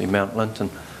obviously Mount Linton.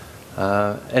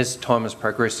 As time has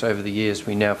progressed over the years,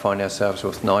 we now find ourselves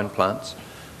with 9 plants.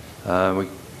 We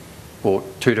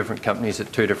bought 2 different companies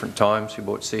at 2 different times. We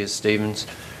bought C.S. Stevens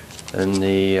in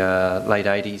the late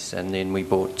 80s, and then we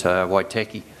bought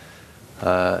Waitaki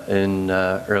in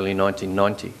early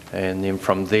 1990. And then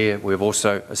from there, we've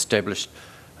also established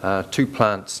 2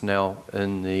 plants now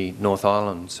in the North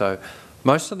Island. So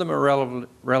most of them are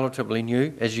relatively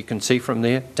new, as you can see from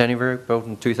there. Dannyberg, built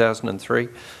in 2003.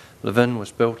 Levin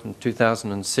was built in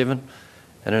 2007.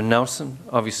 And in Nelson,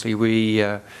 obviously we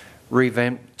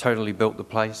revamped, totally built the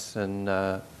place in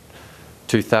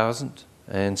 2000.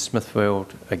 And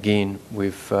Smithfield, again,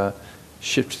 we've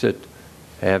shifted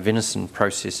our venison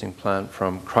processing plant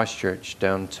from Christchurch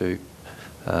down to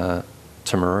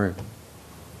Timaru.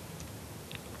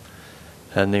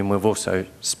 And then we've also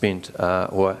spent,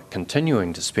 or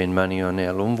continuing to spend money on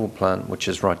our Longville plant, which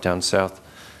is right down south.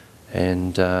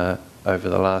 And over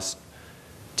the last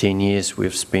 10 years,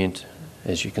 we've spent,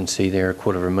 as you can see there,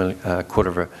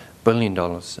 $250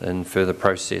 million in further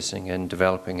processing and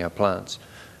developing our plants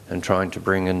and trying to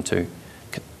bring into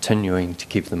continuing to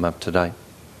keep them up to date.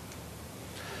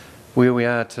 Where we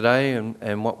are today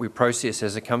and what we process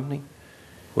as a company,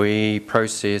 we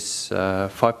process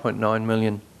 5.9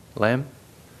 million lamb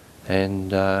and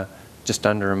just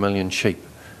under 1 million sheep.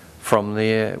 From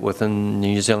there, within the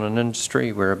New Zealand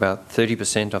industry, we're about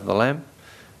 30% of the lamb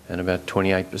and about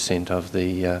 28% of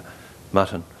the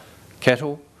mutton.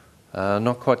 Cattle,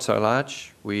 not quite so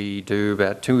large. We do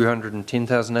about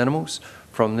 210,000 animals.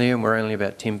 From there, we're only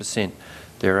about 10%.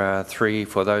 There are 3,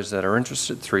 for those that are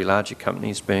interested, 3 larger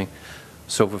companies being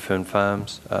Silverfern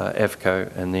Farms,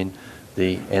 AFCO, and then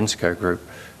the Ansco Group.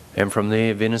 And from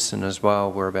there, venison as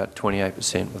well, we're about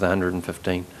 28% with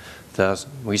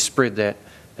 115,000. We spread that,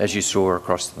 as you saw,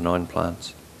 across the 9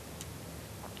 plants.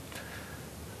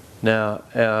 Now,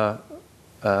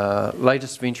 our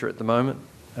latest venture at the moment,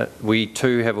 we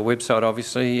too have a website,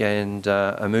 obviously, and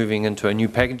are moving into a new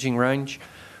packaging range.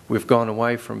 We've gone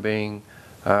away from being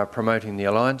promoting the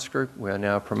Alliance Group. We are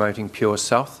now promoting Pure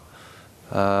South,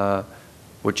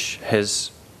 which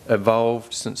has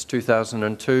evolved since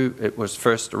 2002. It was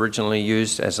first originally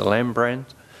used as a lamb brand,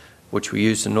 which we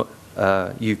use in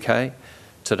UK.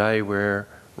 Today we're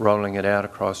rolling it out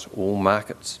across all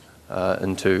markets,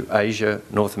 into Asia,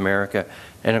 North America,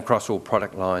 and across all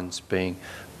product lines, being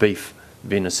beef,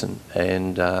 venison,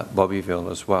 and Bobbyville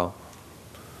as well.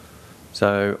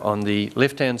 So on the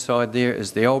left-hand side there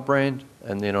is the old brand,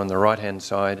 and then on the right-hand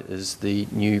side is the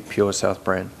new Pure South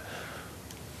brand.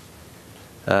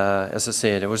 As I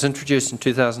said, it was introduced in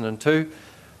 2002.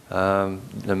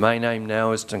 The main aim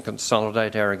now is to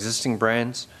consolidate our existing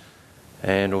brands,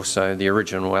 and also the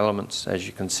original elements, as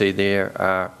you can see there,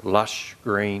 are lush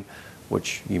green,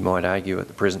 which you might argue at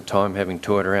the present time, having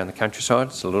toured around the countryside,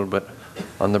 it's a little bit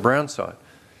on the brown side.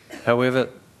 However,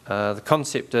 the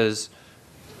concept is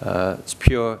it's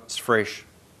pure, it's fresh,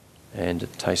 and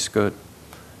it tastes good.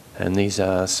 And these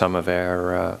are some of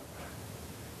our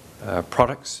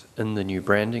products in the new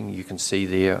branding. You can see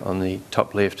there on the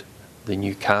top left the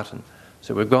new carton.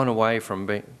 So we've gone away from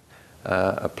being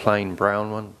a plain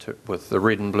brown one with the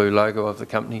red and blue logo of the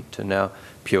company to now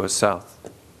Pure South.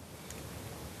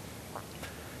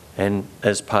 And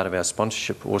as part of our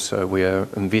sponsorship also, we are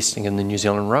investing in the New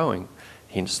Zealand rowing,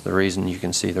 hence the reason you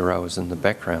can see the rowers in the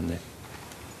background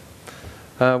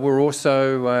there. We're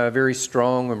also very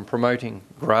strong in promoting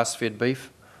grass-fed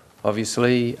beef.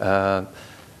 Obviously,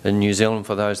 in New Zealand,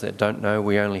 for those that don't know,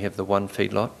 we only have the 1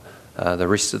 feedlot. The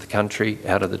rest of the country,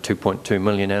 out of the 2.2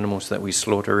 million animals that we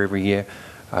slaughter every year,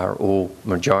 are all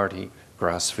majority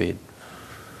grass-fed.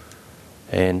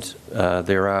 And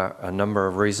there are a number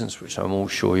of reasons, which I'm all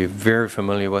sure you're very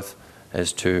familiar with,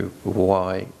 as to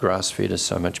why grass-fed is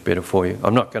so much better for you.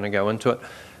 I'm not going to go into it.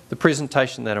 The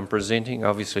presentation that I'm presenting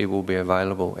obviously will be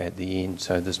available at the end,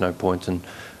 so there's no point in,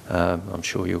 I'm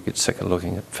sure you'll get sick of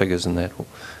looking at figures and that,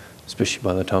 especially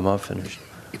by the time I've finished.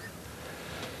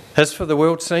 As for the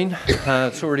world scene,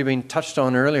 it's already been touched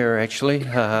on earlier actually,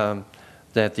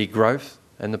 that the growth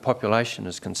and the population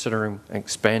is considering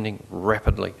expanding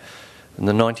rapidly. In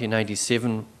the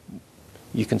 1987,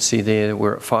 you can see there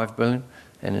we're at 5 billion,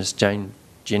 and as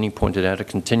Jenny pointed out, it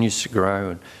continues to grow,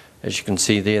 and as you can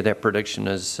see there, that prediction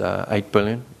is 8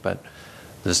 billion, but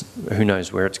who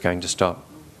knows where it's going to stop.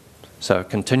 So it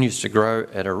continues to grow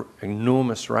at an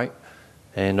enormous rate,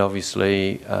 and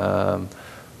obviously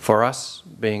for us,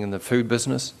 being in the food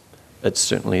business, it's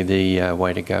certainly the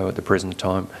way to go at the present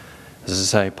time.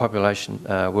 As I say, population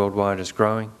worldwide is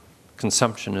growing,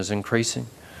 consumption is increasing.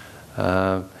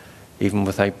 Even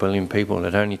with 8 billion people,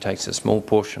 it only takes a small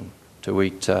portion to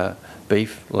eat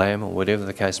beef, lamb, or whatever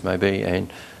the case may be,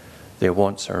 and their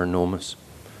wants are enormous.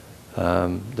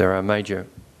 There are major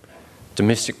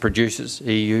domestic producers,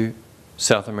 EU,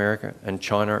 South America and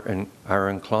China are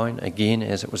inclined. Again,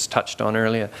 as it was touched on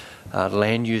earlier,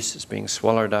 land use is being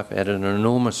swallowed up at an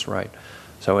enormous rate.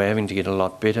 So we're having to get a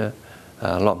lot better,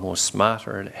 a lot more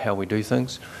smarter at how we do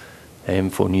things.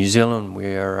 And for New Zealand,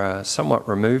 we're somewhat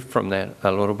removed from that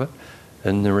a little bit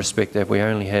in the respect that we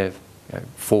only have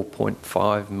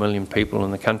 4.5 million people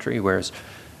in the country, whereas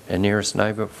our nearest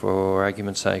neighbour, for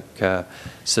argument's sake,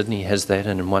 Sydney has that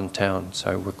in one town.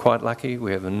 So we're quite lucky.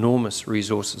 We have enormous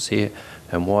resources here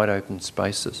and wide open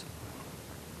spaces.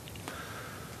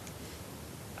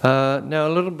 Now a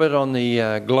little bit on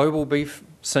the global beef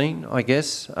scene, I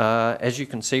guess. As you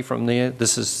can see from there,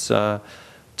 this is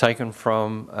taken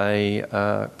from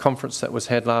a conference that was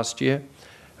had last year,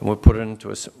 and we'll put it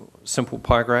into a simple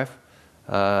pie graph.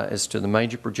 As to the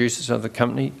major producers of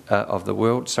the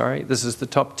world. This is the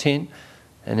top 10,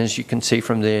 and as you can see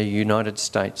from there, United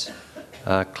States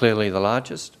clearly the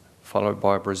largest, followed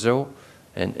by Brazil,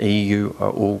 and EU are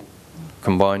all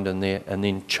combined in there, and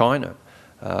then China,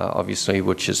 obviously,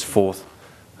 which is fourth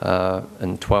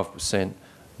and 12%.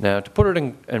 Now, to put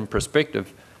it in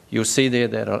perspective, you'll see there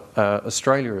that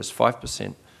Australia is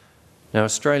 5%. Now,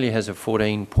 Australia has a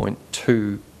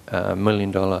 $14.2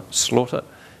 million slaughter.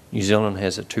 New Zealand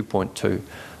has a 2.2,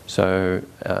 so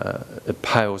it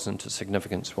pales into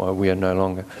significance why we are no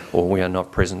longer, or we are not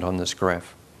present on this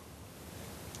graph.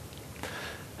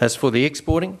 As for the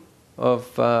exporting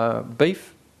of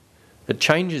beef, it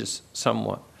changes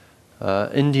somewhat.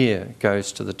 India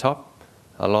goes to the top,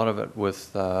 a lot of it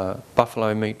with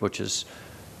buffalo meat, which is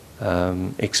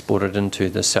exported into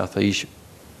the southeast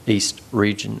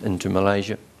region, into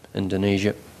Malaysia,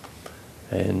 Indonesia,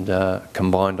 and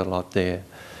combined a lot there.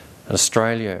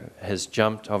 Australia has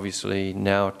jumped, obviously,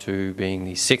 now to being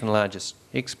the second largest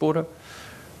exporter,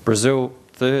 Brazil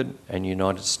third, and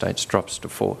United States drops to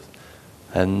fourth.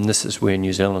 And this is where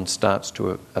New Zealand starts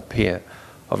to appear.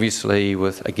 Obviously,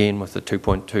 again with the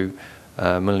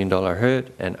 $2.2 million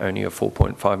herd and only a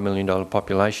 $4.5 million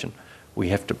population, we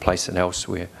have to place it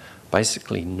elsewhere.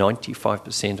 Basically,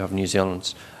 95% of New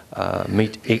Zealand's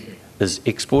meat is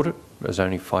exported, there's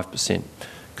only 5%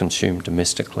 consumed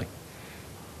domestically.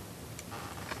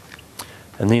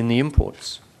 And then the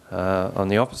imports. On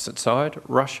the opposite side,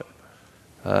 Russia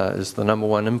is the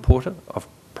 #1 importer of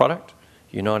product,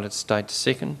 United States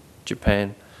second,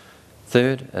 Japan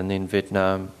third, and then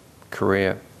Vietnam,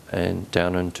 Korea, and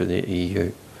down into the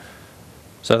EU.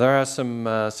 So there are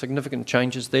some significant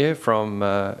changes there from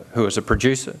who is a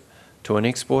producer to an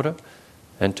exporter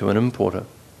and to an importer.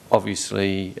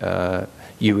 Obviously,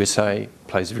 USA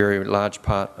plays a very large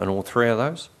part in all three of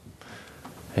those.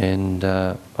 And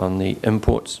on the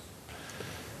imports.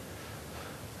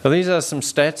 So these are some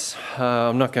stats.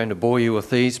 I'm not going to bore you with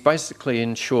these. Basically,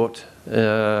 in short,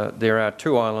 there are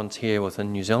 2 islands here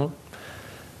within New Zealand.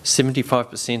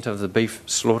 75% of the beef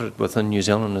slaughtered within New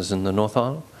Zealand is in the North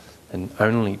Island, and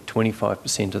only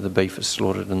 25% of the beef is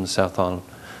slaughtered in the South Island.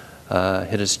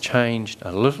 It has changed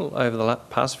a little over the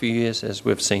past few years as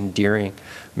we've seen dairying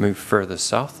move further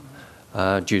south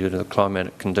due to the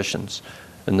climatic conditions.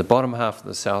 In the bottom half of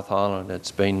the South Island,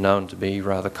 it's been known to be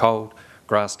rather cold,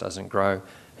 grass doesn't grow,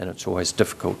 and it's always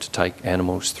difficult to take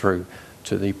animals through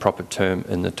to the proper term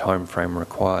in the time frame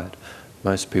required.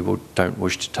 Most people don't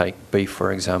wish to take beef,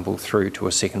 for example, through to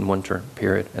a second winter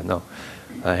period, and they'll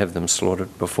have them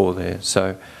slaughtered before there.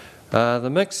 So the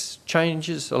mix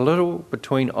changes a little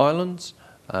between islands,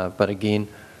 but again,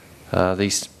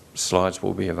 these slides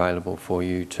will be available for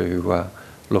you to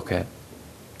look at.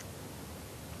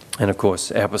 And of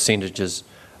course, our percentages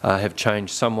have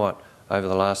changed somewhat over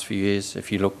the last few years.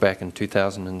 If you look back in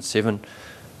 2007,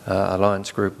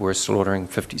 Alliance Group were slaughtering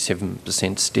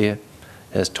 57% steer.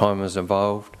 As time has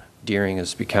evolved, dairying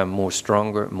has become more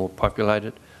stronger, more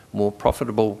populated, more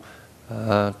profitable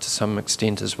to some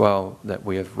extent as well, that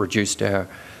we have reduced our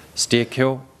steer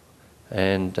kill,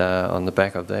 and on the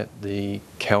back of that, the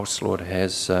cow slaughter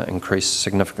has increased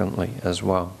significantly as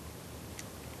well.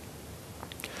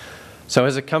 So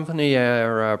as a company,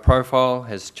 our profile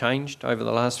has changed over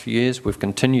the last few years. We've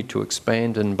continued to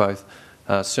expand in both,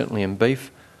 certainly in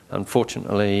beef.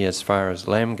 Unfortunately, as far as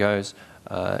lamb goes,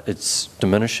 it's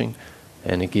diminishing,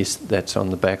 and I guess that's on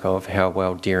the back of how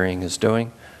well dairying is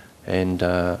doing and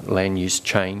land use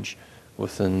change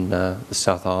within the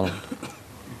South Island.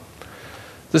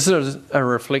 This is a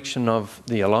reflection of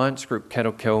the Alliance Group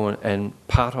cattle kill and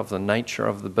part of the nature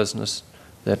of the business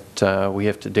that we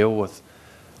have to deal with.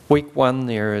 Week 1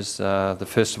 there is the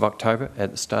 1st of October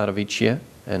at the start of each year,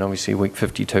 and obviously week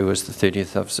 52 is the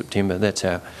 30th of September. That's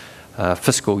our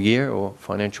fiscal year or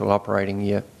financial operating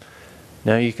year.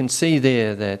 Now you can see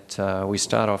there that we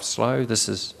start off slow. This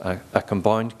is a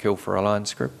combined kill for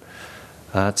Alliance Group.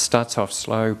 It starts off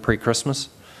slow pre-Christmas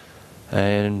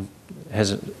and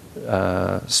has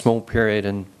a small period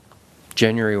in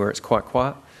January where it's quite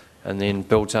quiet, and then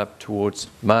builds up towards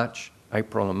March,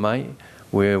 April and May,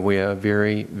 where we are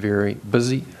very, very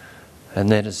busy, and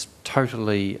that is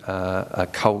totally a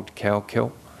cold cow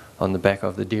kill on the back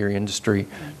of the dairy industry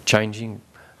changing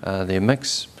their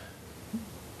mix,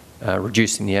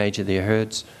 reducing the age of their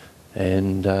herds,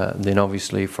 and then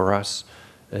obviously for us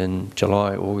in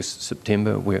July, August,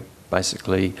 September, we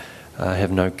basically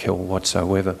have no kill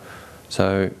whatsoever.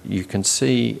 So you can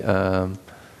see on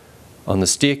the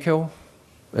steer kill,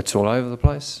 it's all over the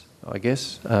place, I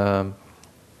guess. But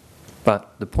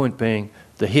the point being,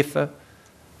 the heifer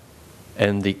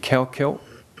and the cow kill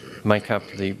make up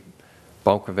the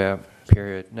bulk of our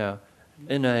period. Now,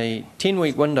 in a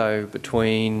 10-week window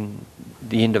between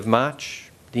the end of March,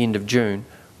 the end of June,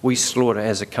 we slaughter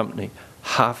as a company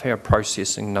half our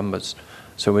processing numbers.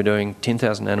 So we're doing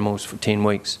 10,000 animals for 10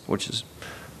 weeks, which is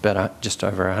about just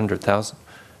over 100,000,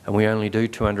 and we only do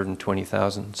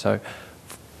 220,000. So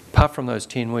apart from those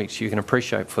 10 weeks, you can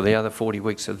appreciate for the other 40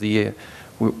 weeks of the year,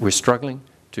 we're struggling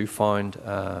to find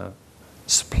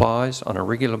supplies on a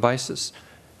regular basis,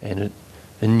 and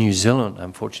in New Zealand,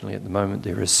 unfortunately at the moment,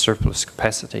 there is surplus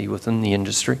capacity within the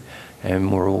industry,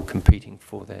 and we're all competing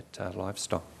for that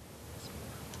livestock.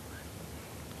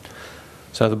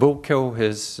 So the bull kill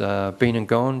has been and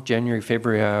gone. January,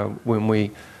 February are when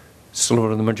we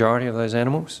slaughter the majority of those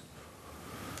animals.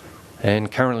 And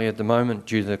currently at the moment,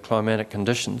 due to the climatic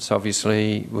conditions,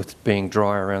 obviously with being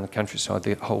dry around the countryside,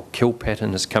 the whole kill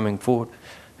pattern is coming forward.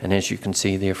 And as you can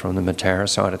see there from the Matara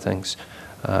side of things,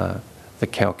 the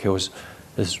cow kill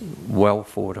is well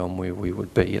forward on where we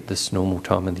would be at this normal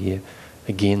time of the year.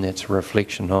 Again, that's a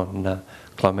reflection on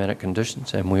climatic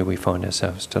conditions and where we find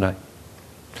ourselves today.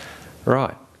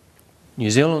 Right,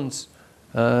 New Zealand's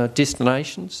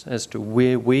destinations as to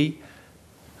where we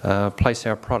place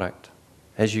our product.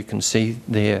 As you can see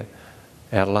there,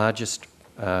 our largest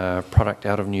product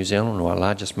out of New Zealand, or our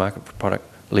largest market for product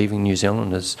leaving New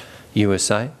Zealand, is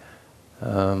USA.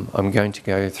 I'm going to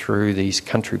go through these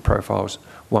country profiles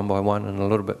one by one in a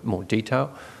little bit more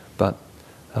detail, but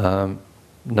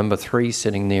number 3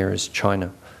 sitting there is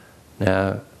China.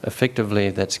 Now, effectively,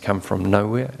 that's come from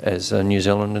nowhere as the New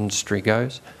Zealand industry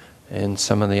goes, and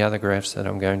some of the other graphs that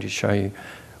I'm going to show you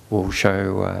will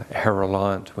show how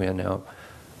reliant we are now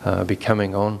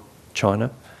becoming on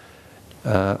China.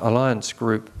 Alliance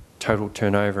Group total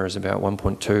turnover is about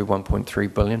 1.2,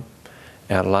 1.3 billion.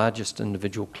 Our largest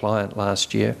individual client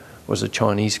last year was a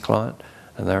Chinese client,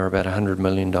 and they were about $100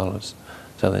 million.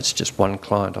 So that's just one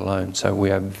client alone. So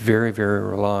we are very, very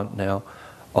reliant now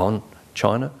on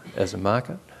China as a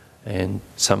market, and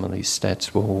some of these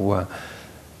stats will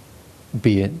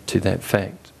be to that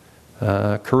fact.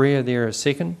 Korea there is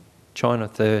second, China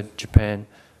third, Japan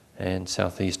and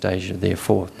Southeast Asia there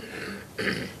fourth.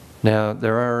 Now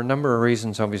there are a number of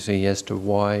reasons obviously as to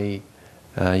why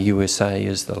USA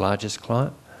is the largest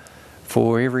client.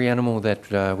 For every animal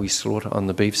that we slaughter on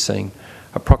the beef scene,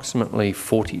 approximately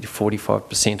 40 to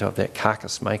 45% of that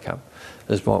carcass makeup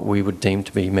is what we would deem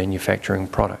to be manufacturing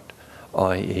product,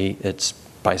 i.e. it's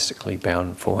basically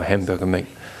bound for hamburger meat.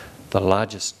 The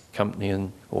largest company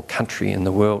or country in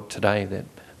the world today that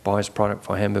buys product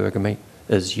for hamburger meat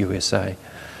is USA.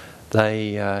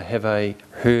 They have a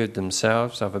herd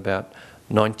themselves of about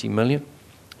 90 million.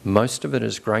 Most of it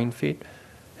is grain-fed,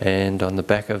 and on the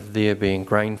back of their being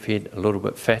grain-fed, a little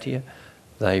bit fattier,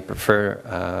 they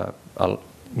prefer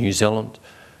New Zealand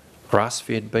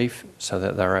grass-fed beef so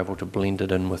that they're able to blend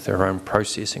it in with their own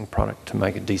processing product to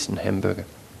make a decent hamburger.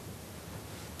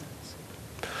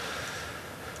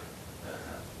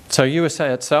 So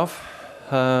USA itself,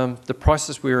 the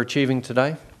prices we're achieving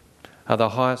today are the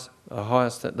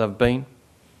highest that they've been.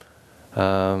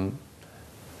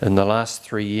 In the last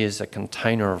 3 years, a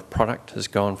container of product has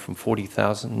gone from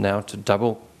 40,000 now to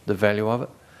double the value of it.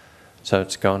 So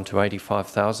it's gone to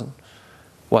 85,000.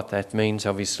 What that means,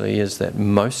 obviously, is that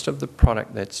most of the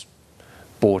product that's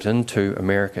bought into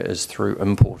America is through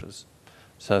importers.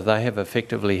 So they have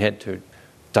effectively had to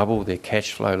double their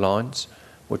cash flow lines,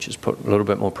 which has put a little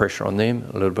bit more pressure on them,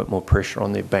 a little bit more pressure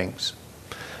on their banks.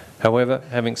 However,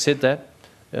 having said that,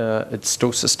 it's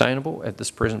still sustainable at this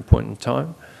present point in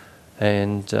time.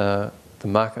 and the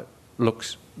market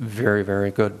looks very,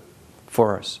 very good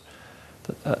for us.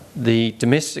 The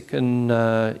domestic in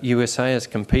USA is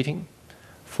competing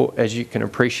for, as you can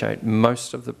appreciate,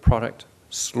 most of the product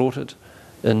slaughtered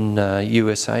in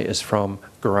USA is from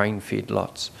grain-fed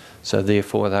lots. So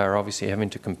therefore they are obviously having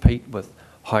to compete with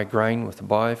high grain with the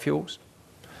biofuels,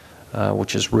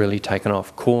 which has really taken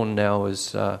off. Corn now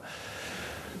is a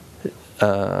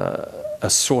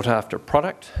sought-after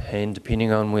product, and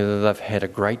depending on whether they've had a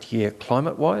great year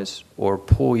climate-wise or a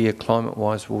poor year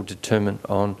climate-wise will determine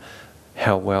on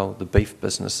how well the beef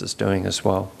business is doing as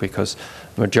well, because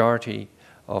the majority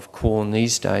of corn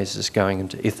these days is going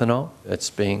into ethanol.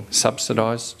 It's being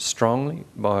subsidised strongly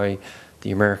by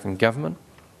the American government,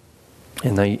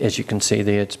 and as you can see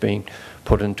there, it's being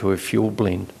put into a fuel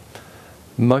blend.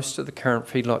 Most of the current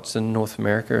feedlots in North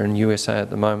America and USA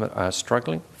at the moment are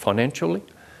struggling financially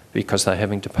because they're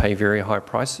having to pay very high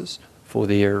prices for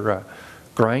their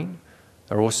grain.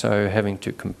 They're also having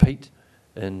to compete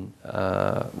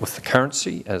with the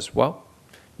currency as well.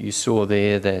 You saw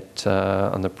there that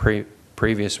on the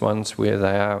previous ones where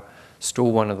they are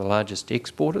still one of the largest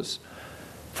exporters.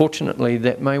 Fortunately,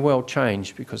 that may well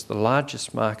change because the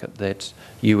largest market that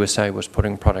USA was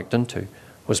putting product into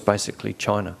was basically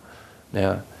China.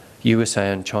 Now,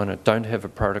 USA and China don't have a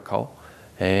protocol,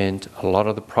 and a lot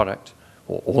of the product,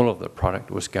 or all of the product,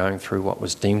 was going through what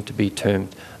was deemed to be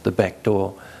termed the back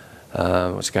door.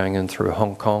 It was going in through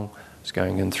Hong Kong, it was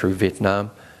going in through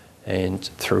Vietnam, and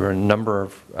through a number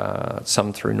of,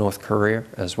 some through North Korea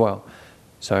as well.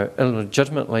 So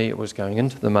illegitimately it was going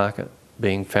into the market,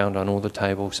 being found on all the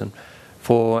tables, and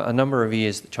for a number of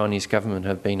years the Chinese government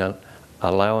have been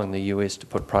allowing the US to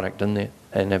put product in there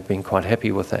and have been quite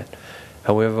happy with that.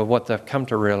 However, what they've come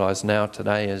to realise now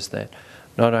today is that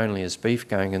not only is beef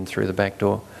going in through the back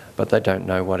door, but they don't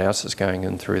know what else is going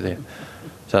in through there.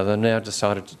 So they've now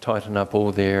decided to tighten up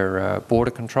all their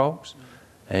border controls,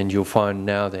 and you'll find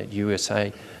now that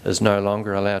USA is no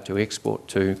longer allowed to export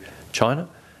to China,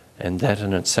 and that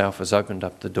in itself has opened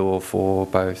up the door for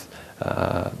both.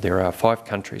 There are 5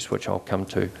 countries which I'll come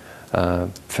to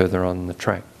further on the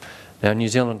track. Now, New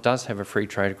Zealand does have a free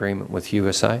trade agreement with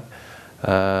USA,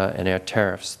 and our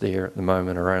tariffs there at the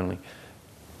moment are only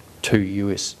 2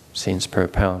 US cents per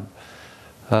pound.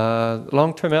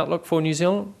 Long-term outlook for New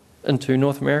Zealand into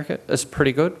North America is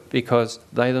pretty good because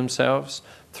they themselves,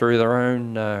 through their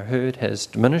own herd, has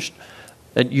diminished.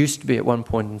 It used to be at one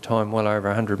point in time well over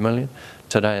 100 million.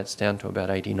 Today it's down to about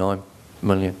 89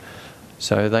 million.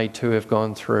 So they too have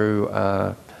gone through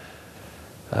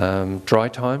dry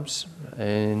times,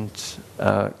 and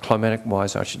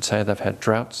climatic-wise I should say they've had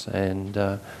droughts, and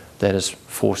that has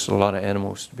forced a lot of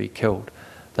animals to be killed.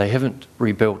 They haven't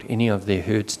rebuilt any of their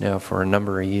herds now for a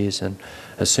number of years, and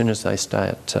as soon as they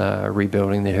start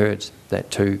rebuilding their herds, that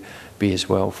too bears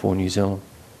well for New Zealand.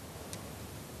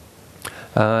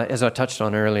 As I touched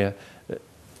on earlier,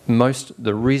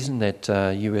 the reason that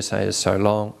USA is so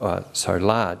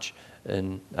large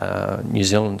in New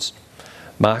Zealand's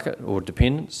market or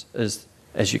dependence is,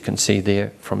 as you can see there,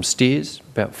 from steers,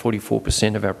 about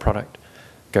 44% of our product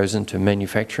goes into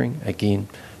manufacturing, again,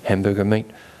 hamburger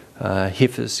meat,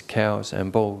 heifers, cows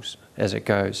and bulls. As it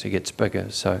goes, it gets bigger.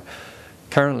 So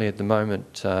currently at the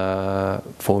moment,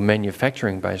 for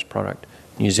manufacturing-based product,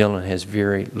 New Zealand has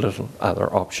very little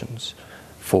other options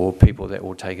for people that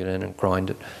will take it in and grind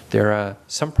it. There are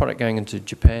some product going into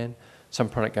Japan, some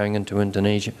product going into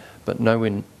Indonesia, but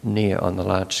nowhere near on the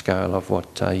large scale of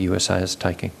what USA is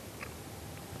taking.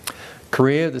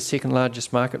 Korea, the second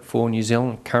largest market for New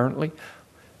Zealand currently,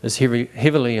 is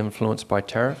heavily influenced by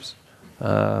tariffs.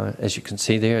 As you can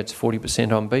see there, it's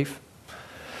 40% on beef.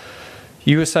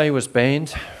 USA was banned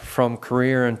from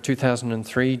Korea in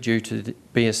 2003 due to the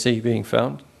BSE being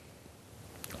found,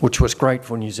 which was great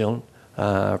for New Zealand.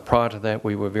 Prior to that,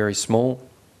 we were very small,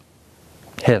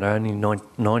 had only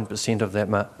 9% of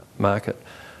that market.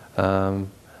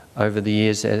 Over the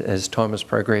years, as time has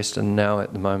progressed, and now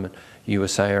at the moment,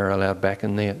 USA are allowed back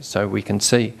in there. So we can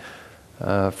see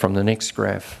from the next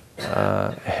graph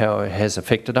how it has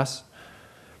affected us.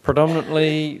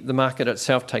 Predominantly, the market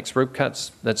itself takes rib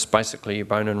cuts. That's basically your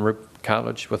bone and rib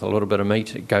cartilage with a little bit of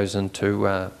meat. It goes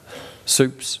into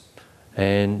soups,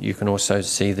 and you can also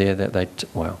see there that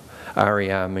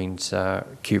RER means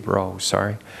cube rolls,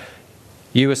 sorry.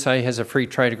 USA has a free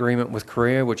trade agreement with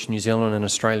Korea, which New Zealand and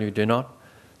Australia do not.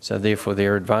 So therefore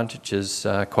their advantage is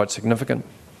quite significant.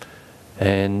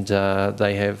 And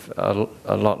they have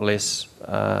a lot less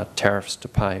tariffs to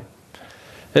pay.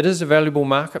 It is a valuable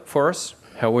market for us.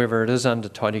 However, it is under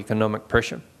tight economic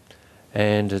pressure,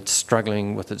 and it's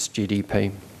struggling with its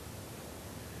GDP.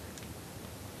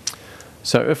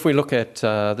 So if we look at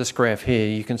this graph here,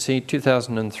 you can see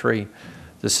 2003,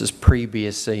 this is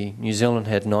pre-BSE. New Zealand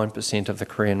had 9% of the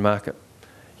Korean market.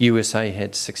 USA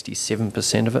had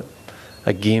 67% of it,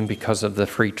 again because of the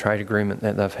free trade agreement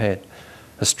that they've had.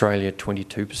 Australia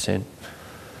 22%.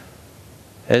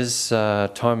 As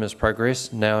time has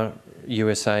progressed, now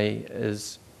USA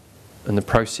is in the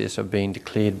process of being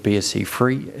declared BSE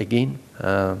free again.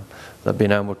 They've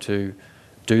been able to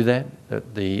do that.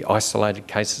 The isolated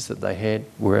cases that they had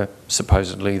were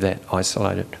supposedly that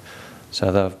isolated.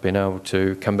 So they've been able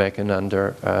to come back in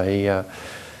under a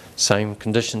same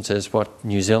conditions as what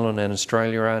New Zealand and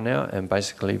Australia are now and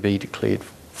basically be declared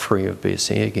free of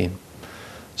BSE again.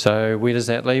 So where does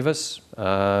that leave us?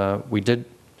 We did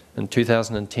in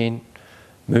 2010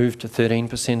 move to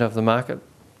 13% of the market.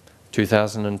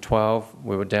 2012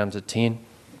 we were down to 10,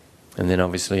 and then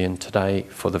obviously in today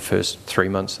for the first 3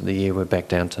 months of the year we're back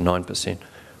down to 9%,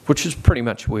 which is pretty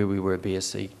much where we were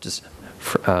BSE just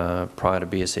prior to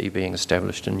BSE being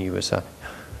established in the USA.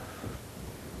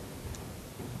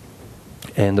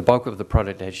 And the bulk of the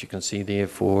product, as you can see there,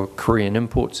 for Korean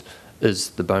imports is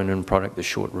the bone-in product, the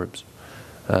short ribs.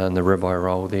 And the ribeye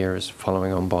roll there is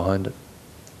following on behind it.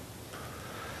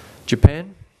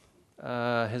 Japan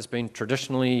has been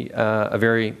traditionally a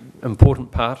very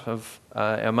important part of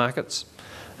our markets.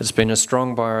 It's been a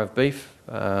strong buyer of beef.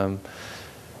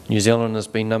 New Zealand has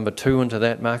been number 2 into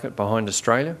that market behind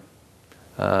Australia.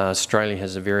 Australia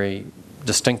has a very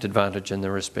distinct advantage in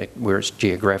the respect where it's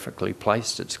geographically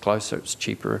placed. It's closer, it's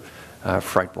cheaper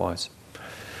freight-wise.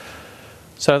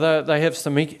 So they have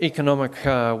some economic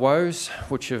woes,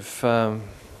 which have,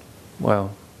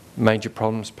 well, major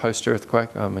problems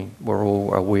post-earthquake. I mean, we're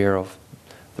all aware of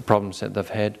the problems that they've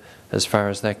had as far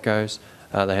as that goes.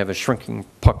 They have a shrinking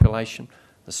population.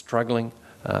 They're struggling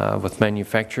with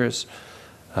manufacturers.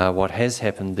 What has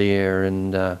happened there in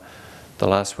the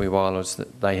last wee while is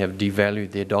that they have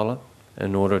devalued their dollar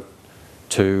in order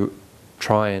to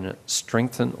try and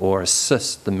strengthen or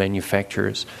assist the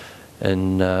manufacturers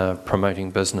in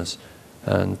promoting business.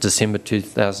 In December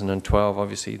 2012,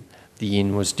 obviously, the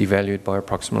yen was devalued by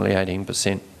approximately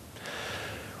 18%,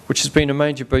 which has been a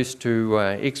major boost to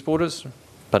exporters,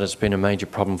 but it's been a major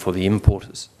problem for the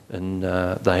importers, and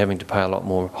they're having to pay a lot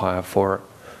more higher for it.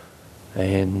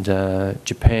 And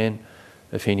Japan,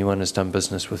 if anyone has done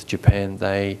business with Japan,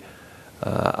 they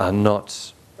are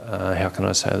not, how can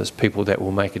I say this, people that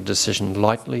will make a decision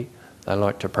lightly. They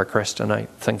like to procrastinate,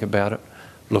 think about it,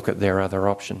 look at their other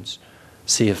options,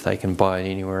 see if they can buy it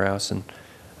anywhere else. And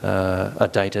a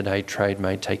day-to-day trade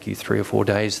may take you 3 or 4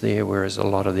 days there, whereas a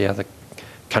lot of the other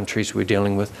countries we're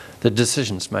dealing with, the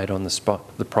decision's made on the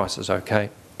spot. The price is okay,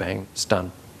 bang, it's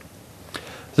done.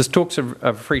 There's talks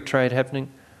of free trade happening,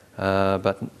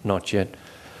 but not yet.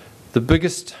 The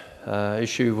biggest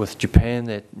issue with Japan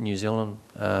that New Zealand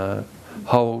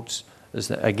holds is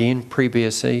that, again,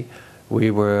 pre-BSE,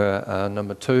 we were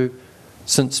number 2.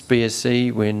 Since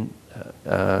BSE, when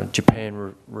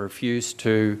Japan refused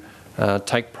to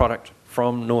take product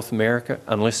from North America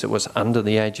unless it was under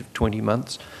the age of 20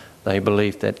 months, they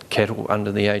believed that cattle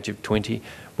under the age of 20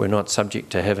 were not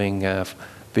subject to having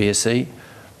BSE.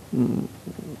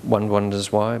 One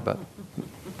wonders why, but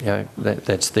you know,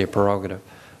 that's their prerogative.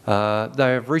 They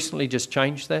have recently just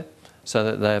changed that, so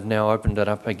that they have now opened it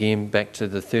up again back to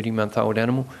the 30-month-old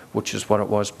animal, which is what it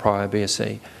was prior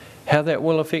BSE. How that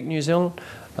will affect New Zealand?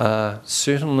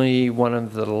 Certainly one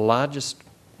of the largest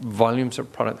volumes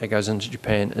of product that goes into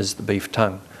Japan is the beef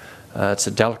tongue. It's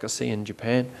a delicacy in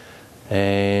Japan,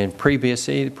 and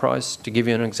pre-BSE, the price, to give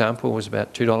you an example, was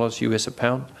about $2 US a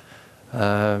pound.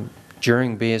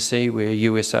 During BSE, where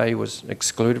USA was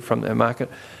excluded from their market,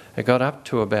 it got up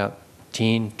to about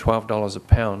 $10, $12 a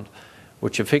pound,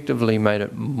 which effectively made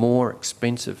it more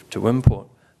expensive to import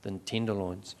than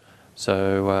tenderloins.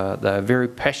 So they're very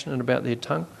passionate about their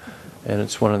tongue, and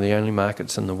it's one of the only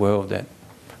markets in the world that,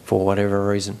 for whatever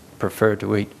reason, prefer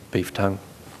to eat beef tongue.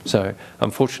 So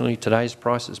unfortunately, today's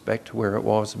price is back to where it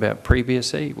was about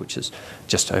pre-BSE, which is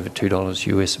just over $2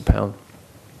 US a pound.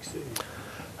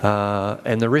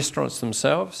 And the restaurants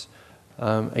themselves,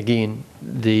 again,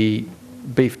 the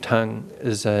beef tongue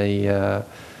is a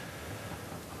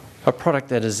product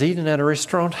that is eaten at a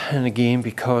restaurant, and again,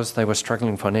 because they were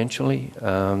struggling financially,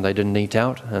 they didn't eat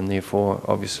out, and therefore,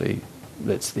 obviously,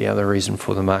 that's the other reason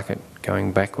for the market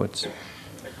going backwards.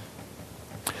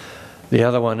 The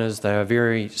other one is they are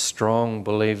very strong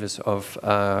believers of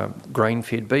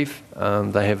grain-fed beef.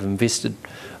 They have invested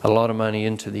a lot of money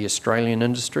into the Australian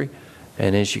industry,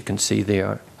 and as you can see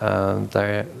there,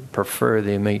 they prefer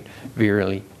their meat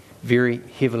very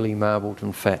heavily marbled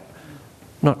and fat.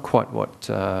 not quite what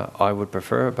I would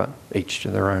prefer, but each to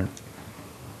their own.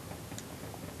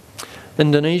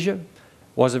 Indonesia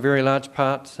was a very large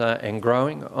part and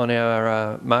growing on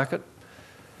our market.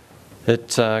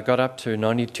 It got up to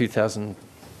 92,000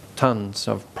 tonnes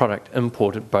of product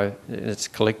imported, both it's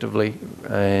collectively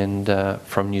and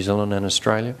from New Zealand and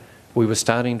Australia. We were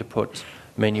starting to put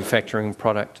manufacturing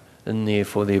product in there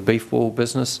for their beef wool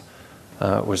business.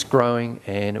 It was growing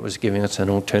and it was giving us an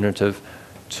alternative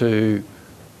to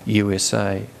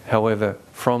USA. However,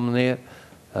 from there,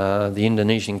 the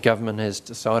Indonesian government has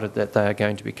decided that they are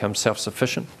going to become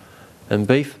self-sufficient in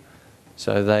beef.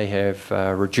 So they have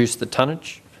reduced the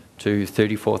tonnage to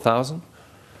 34,000.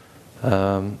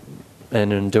 And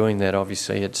in doing that,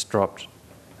 obviously, it's dropped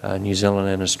New Zealand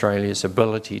and Australia's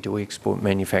ability to export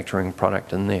manufacturing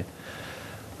product in there.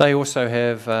 They also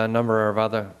have a number of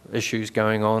other issues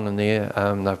going on in there.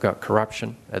 They've got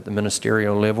corruption at the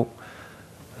ministerial level,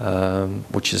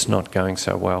 which is not going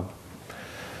so well.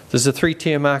 There's a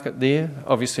three-tier market there,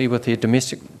 obviously with their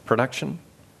domestic production,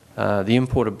 the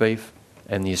imported beef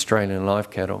and the Australian live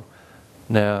cattle.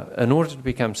 Now, in order to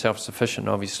become self-sufficient,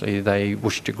 obviously they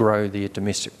wish to grow their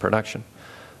domestic production.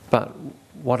 But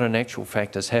what in actual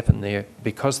fact has happened there,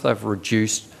 because they've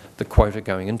reduced the quota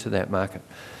going into that market,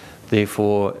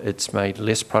 therefore it's made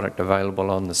less product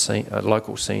available on the scene,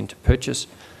 local scene to purchase,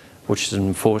 which has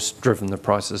enforced, driven the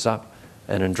prices up.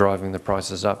 And in driving the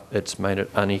prices up, it's made it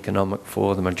uneconomic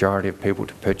for the majority of people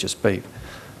to purchase beef.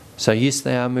 So yes,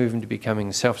 they are moving to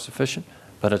becoming self-sufficient,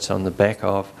 but it's on the back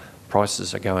of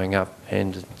prices are going up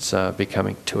and it's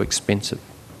becoming too expensive.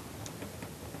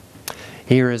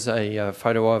 Here is a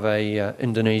photo of a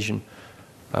Indonesian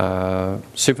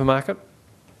supermarket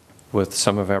with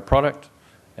some of our product,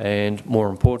 and more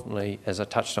importantly, as I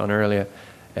touched on earlier,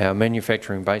 our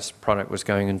manufacturing-based product was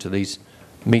going into these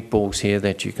meatballs here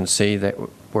that you can see that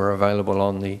were available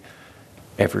on the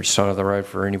average side of the road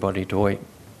for anybody to eat.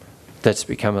 That's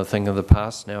become a thing of the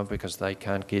past now because they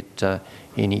can't get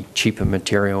any cheaper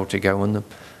material to go in them,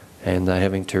 and they're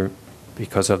having to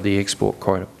because of the export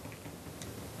quota.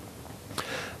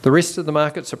 The rest of the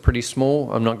markets are pretty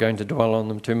small. I'm not going to dwell on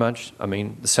them too much. I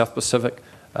mean, the South Pacific,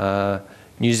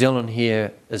 New Zealand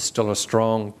here is still a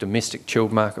strong domestic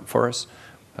chilled market for us.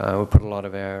 We put a lot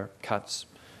of our cuts,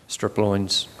 strip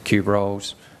loins, cube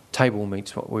rolls, table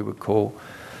meats, what we would call.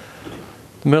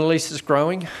 The Middle East is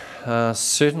growing,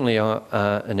 certainly in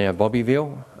our bobby veal,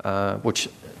 which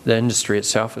the industry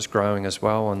itself is growing as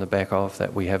well on the back of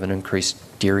that we have an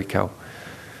increased dairy cow.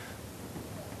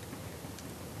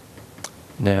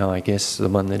 Now I guess the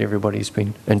one that everybody's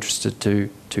been interested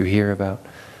to hear about,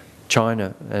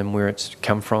 China and where it's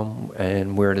come from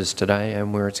and where it is today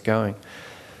and where it's going.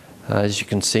 As you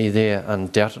can see there,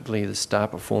 undoubtedly the star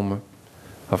performer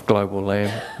of global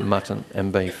lamb, mutton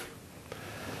and beef.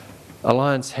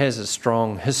 Alliance has a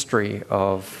strong history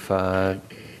of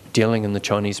dealing in the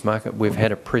Chinese market. We've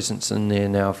had a presence in there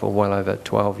now for well over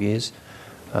 12 years,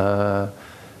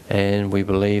 and we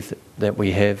believe that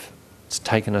we have. It's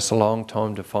taken us a long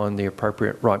time to find the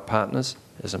appropriate right partners,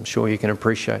 as I'm sure you can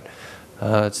appreciate.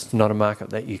 It's not a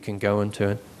market that you can go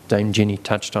into. Dame Jenny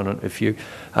touched on it. If you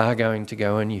are going to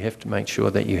go in, you have to make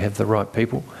sure that you have the right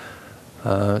people.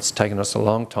 It's taken us a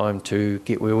long time to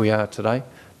get where we are today,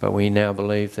 but we now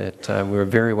believe that we're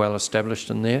very well established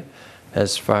in there.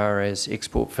 As far as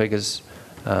export figures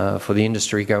for the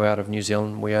industry go out of New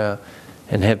Zealand, we are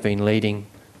and have been leading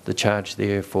the charge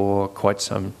there for quite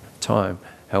some time.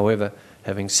 However,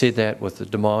 having said that, with the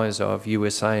demise of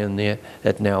USA in there,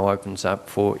 it now opens up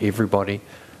for everybody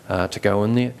to go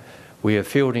in there. We are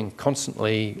fielding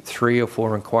constantly 3 or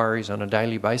 4 inquiries on a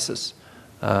daily basis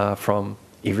from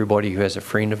everybody who has a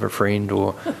friend of a friend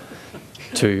or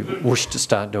to wish to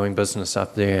start doing business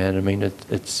up there. And I mean,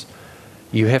 it's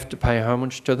you have to pay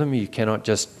homage to them. You cannot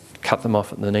just cut them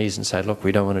off at the knees and say, look,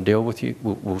 we don't want to deal with you.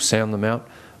 We'll sound them out.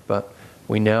 But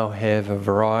we now have a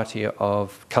variety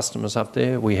of customers up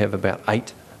there. We have about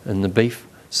 8 in the beef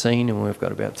scene, and we've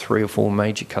got about 3 or 4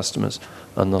 major customers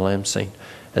on the lamb scene.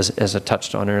 As I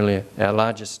touched on earlier, our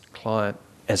largest client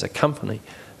as a company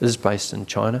is based in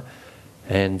China,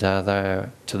 and they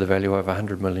are to the value of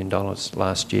 $100 million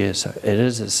last year. So it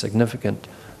is a significant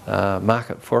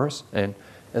market for us, and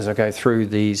as I go through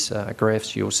these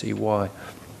graphs, you'll see why.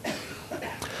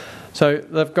 So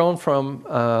they've gone from,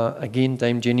 again,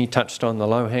 Dame Jenny touched on the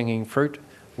low-hanging fruit,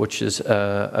 which is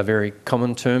a very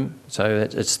common term. So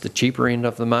it's the cheaper end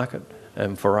of the market.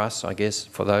 And for us, I guess,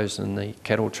 for those in the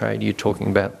cattle trade, you're talking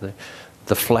about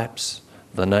the flaps,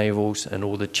 the navels, and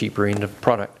all the cheaper end of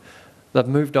product. They've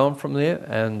moved on from there,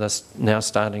 and they're now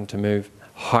starting to move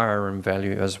higher in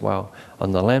value as well.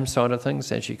 On the lamb side of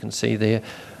things, as you can see there,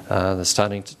 they're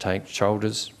starting to take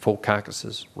shoulders, full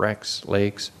carcasses, racks,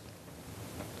 legs,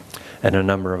 and a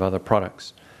number of other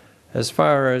products. As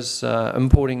far as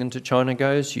importing into China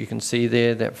goes, you can see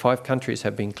there that 5 countries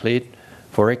have been cleared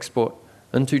for export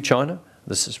into China.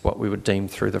 This is what we would deem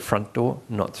through the front door,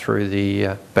 not through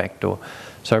the back door.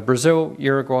 So Brazil,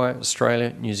 Uruguay,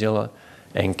 Australia, New Zealand,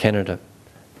 and Canada.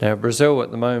 Now Brazil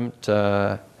at the moment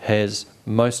has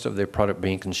most of their product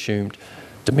being consumed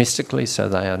domestically, so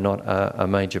they are not a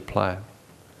major player.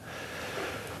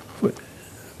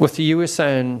 With the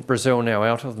USA and Brazil now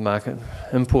out of the market,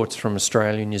 imports from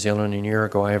Australia, New Zealand and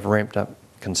Uruguay have ramped up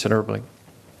considerably.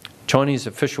 Chinese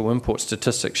official import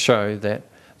statistics show that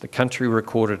the country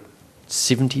recorded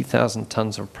 70,000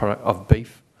 tonnes of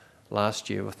beef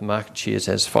last year, with the market shares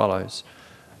as follows.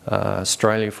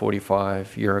 Australia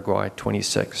 45, Uruguay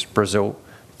 26, Brazil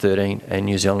 13 and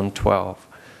New Zealand 12.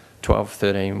 12,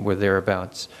 13 were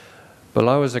thereabouts.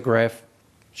 Below is a graph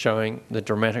showing the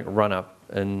dramatic run-up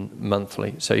in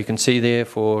monthly. So you can see there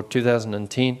for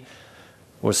 2010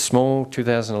 was small,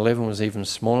 2011 was even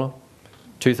smaller,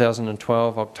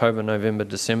 2012, October, November,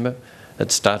 December,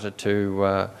 it started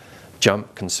to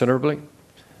jump considerably,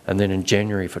 and then in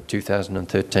January for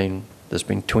 2013 there's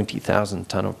been 20,000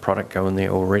 tonne of product going there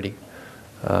already,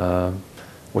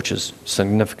 which is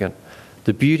significant.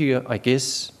 The beauty, I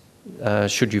guess,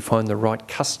 should you find the right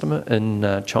customer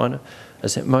in China,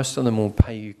 is that most of them will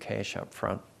pay you cash up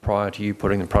front prior to you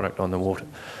putting the product on the water.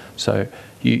 So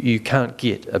you can't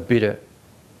get a better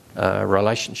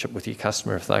relationship with your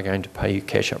customer if they're going to pay you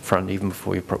cash up front even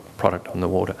before you put product on the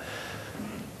water.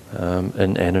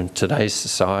 And in today's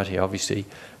society, obviously,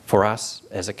 for us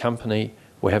as a company,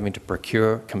 we're having to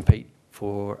procure, compete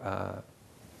for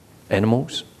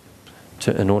animals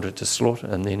in order to slaughter,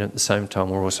 and then at the same time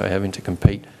we're also having to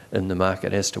compete in the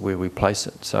market as to where we place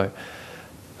it. So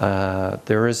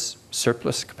there is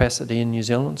surplus capacity in New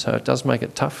Zealand, so it does make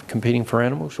it tough competing for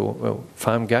animals or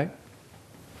farm gate.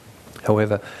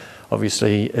 However,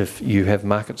 obviously if you have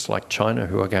markets like China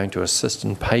who are going to assist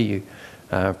and pay you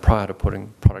prior to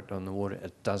putting product on the water,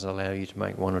 it does allow you to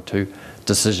make 1 or 2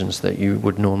 decisions that you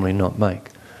would normally not make.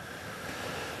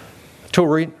 Till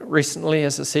recently,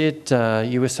 as I said,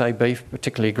 USA beef,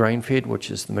 particularly grain-fed, which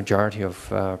is the majority of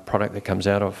product that comes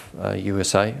out of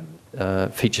USA,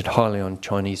 featured highly on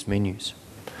Chinese menus.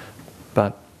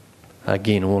 But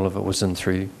again, all of it was in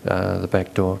through the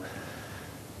back door.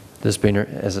 There's been,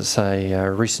 as I say,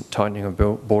 recent tightening of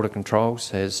border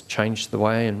controls has changed the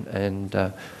way,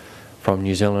 and from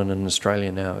New Zealand and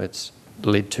Australia now, it's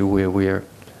led to where we're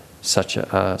such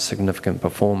a significant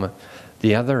performer.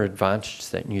 The other advantage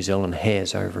that New Zealand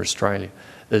has over Australia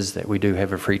is that we do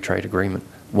have a free trade agreement,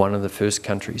 one of the first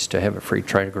countries to have a free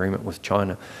trade agreement with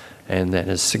China, and that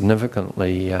is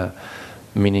significantly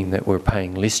meaning that we're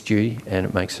paying less duty, and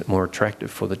it makes it more attractive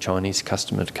for the Chinese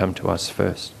customer to come to us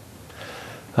first.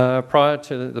 Prior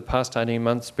to the past 18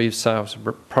 months, beef sales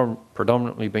have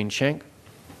predominantly been shank,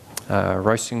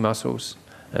 roasting mussels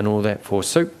and all that for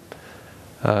soup.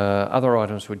 Other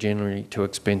items were generally too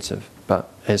expensive, but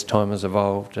as time has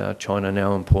evolved, China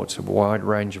now imports a wide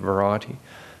range of variety: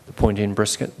 the point-end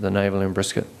brisket, the navel-end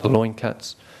brisket, the loin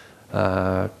cuts,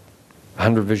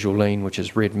 100 visual lean, which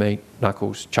is red meat,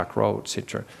 knuckles, chuck roll,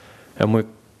 etc. And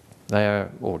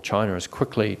China is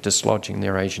quickly dislodging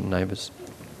their Asian neighbours.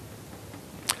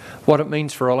 What it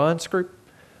means for Alliance Group,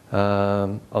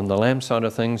 on the lamb side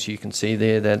of things, you can see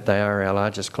there that they are our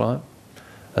largest client,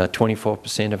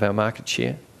 24% of our market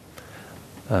share.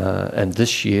 And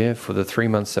this year, for the 3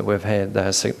 months that we've had,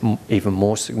 they're even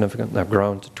more significant. They've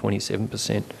grown to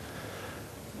 27%.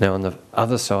 Now, on the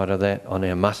other side of that, on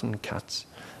our mutton cuts,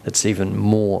 it's even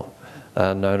more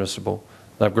noticeable.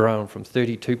 They've grown from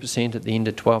 32% at the end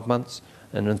of 12 months,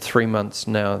 and in 3 months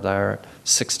now they're at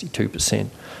 62%.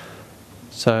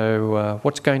 So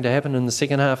what's going to happen in the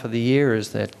second half of the year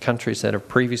is that countries that have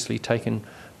previously taken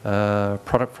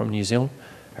product from New Zealand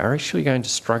are actually going to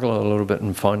struggle a little bit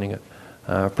in finding it.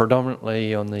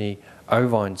 Predominantly on the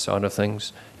ovine side of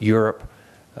things, Europe,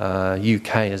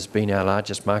 UK has been our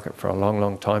largest market for a long,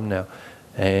 long time now,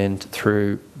 and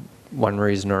through one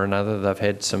reason or another they've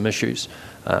had some issues,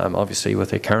 obviously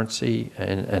with their currency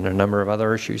and a number of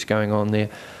other issues going on there.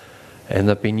 And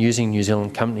they've been using New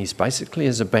Zealand companies basically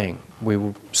as a bank. We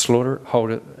will slaughter it,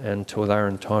 hold it until they're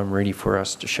in time ready for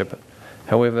us to ship it.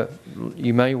 However,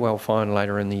 you may well find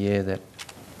later in the year that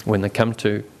when they come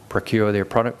to procure their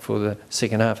product for the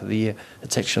second half of the year,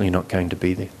 it's actually not going to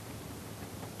be there.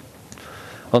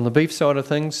 On the beef side of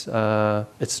things,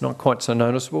 it's not quite so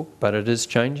noticeable, but it is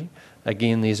changing.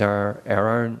 Again, these are our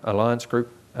own Alliance Group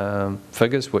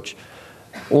figures, which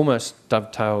almost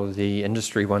dovetail the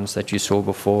industry ones that you saw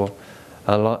before.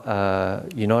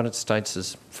 United States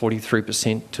is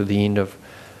 43% to the end of,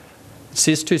 it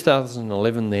says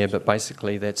 2011 there, but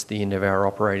basically that's the end of our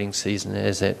operating season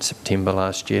as at September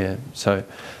last year. So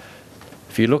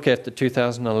if you look at the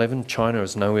 2011, China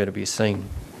is nowhere to be seen.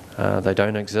 They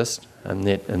don't exist, and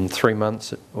that in 3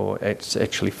 months, or it's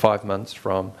actually 5 months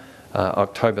from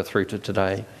October through to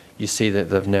today, you see that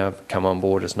they've now come on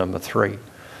board as number 3.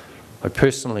 I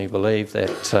personally believe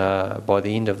that by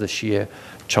the end of this year,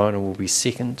 China will be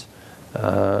second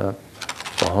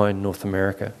behind North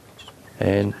America.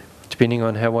 And depending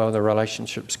on how well the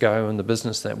relationships go and the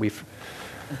business that we've...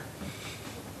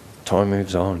 Time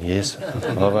moves on, yes.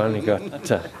 I've only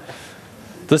got...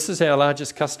 This is our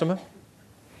largest customer.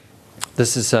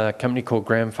 This is a company called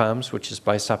Graham Farms, which is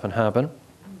based up in Harbin.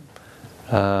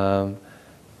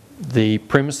 The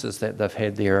premises that they've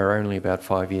had there are only about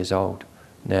 5 years old.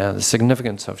 Now, the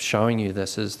significance of showing you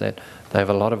this is that they have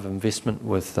a lot of investment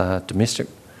with domestic,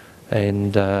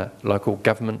 and local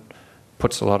government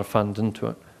puts a lot of fund into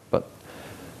it. But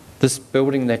this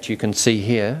building that you can see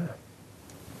here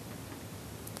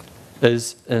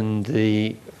is in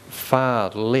the far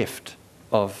left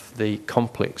of the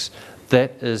complex.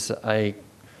 That is a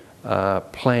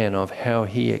plan of how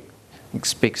he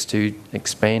expects to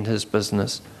expand his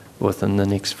business within the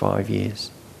next 5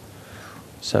 years.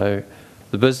 So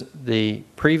the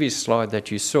previous slide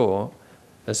that you saw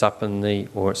is up in the,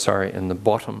 in the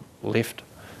bottom left,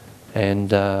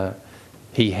 and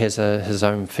he has his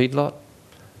own feedlot.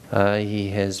 He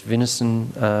has venison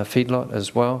feedlot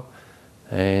as well,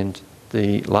 and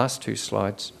the last 2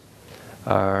 slides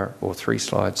are, or 3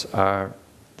 slides are,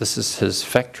 this is his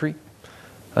factory.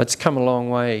 It's come a long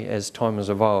way as time has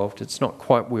evolved. It's not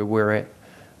quite where we're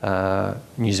at,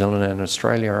 New Zealand and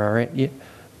Australia are at yet,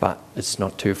 but it's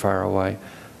not too far away.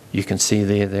 You can see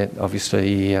there that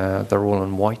obviously they're all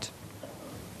in white.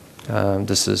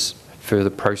 This is further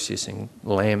processing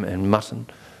lamb and mutton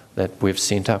that we've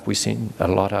sent up. We sent a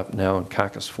lot up now in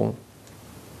carcass form.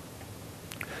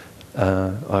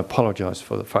 I apologise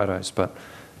for the photos, but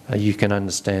you can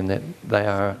understand that they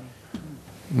are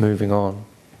moving on.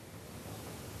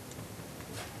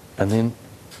 And then,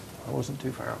 I wasn't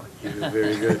too far away. You were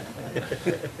very good.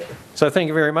 So thank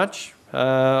you very much.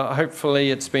 Hopefully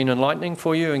it's been enlightening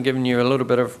for you and given you a little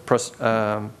bit of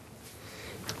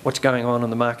what's going on in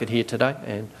the market here today.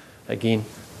 And again,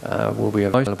 we'll be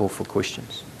available for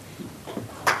questions.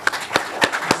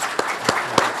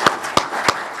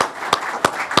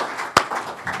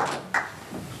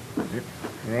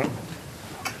 Right.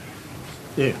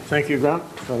 Yeah, thank you, Grant,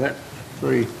 for that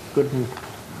very good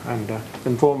and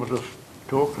informative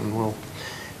talk, and we'll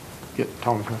get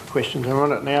time for questions. And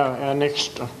on it now, our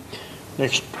next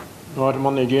item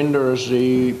on the agenda is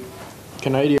the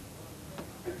Canadian.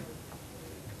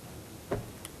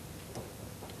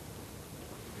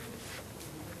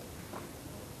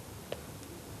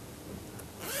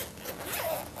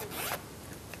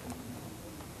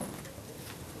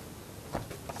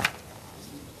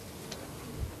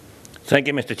 Thank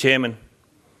you, Mr. Chairman.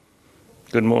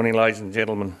 Good morning, ladies and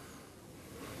gentlemen.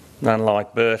 None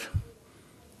like Bert,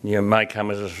 you may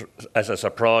come as a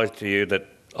surprise to you that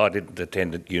I didn't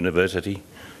attend at university,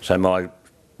 so my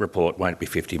report won't be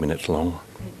 50 minutes long.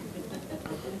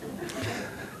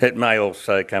 It may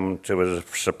also come to as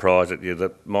a surprise at you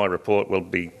that my report will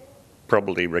be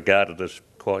probably regarded as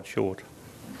quite short.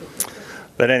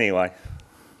 But anyway,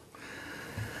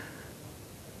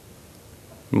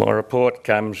 my report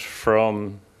comes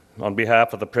from, on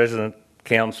behalf of the President,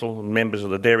 Council and members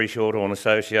of the Dairy Shorthorn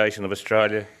Association of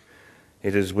Australia.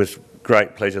 It is with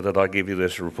great pleasure that I give you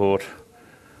this report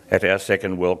at our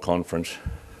second World Conference.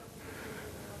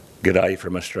 G'day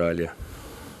from Australia.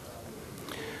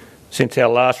 Since our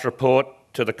last report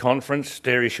to the conference,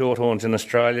 dairy shorthorns in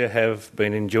Australia have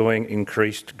been enjoying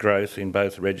increased growth in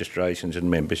both registrations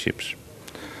and memberships.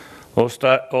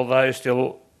 Although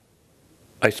still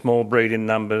a small breed in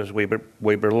numbers, we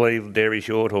believe dairy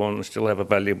shorthorns still have a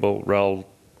valuable role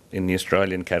in the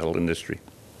Australian cattle industry.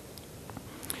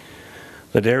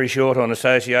 The Dairy Shorthorn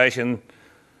Association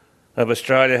of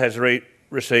Australia has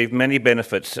received many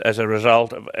benefits as a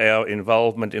result of our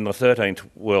involvement in the 13th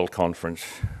World Conference,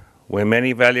 where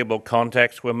many valuable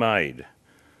contacts were made.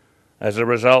 As a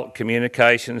result,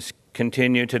 communications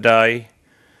continue today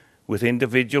with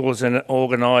individuals and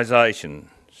organisations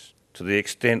to the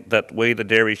extent that we, the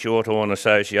Dairy Shorthorn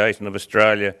Association of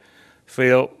Australia,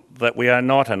 feel that we are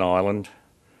not an island,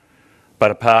 but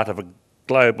a part of a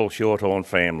global shorthorn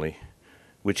family,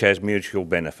 which has mutual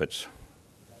benefits.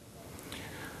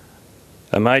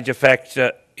 A major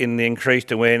factor in the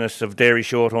increased awareness of dairy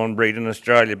shorthorn breed in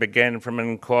Australia began from an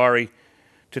inquiry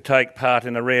to take part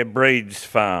in a rare breeds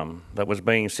farm that was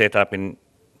being set up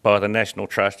by the National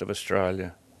Trust of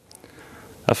Australia.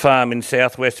 A farm in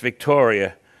southwest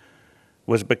Victoria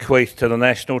was bequeathed to the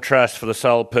National Trust for the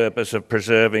sole purpose of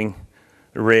preserving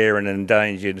rare and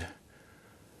endangered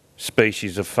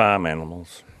species of farm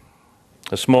animals.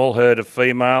 A small herd of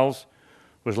females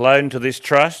was loaned to this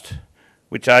trust,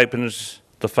 which opens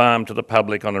the farm to the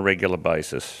public on a regular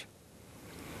basis.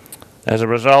 As a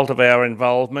result of our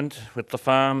involvement with the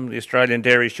farm, the Australian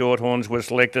Dairy Shorthorns were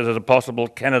selected as a possible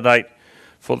candidate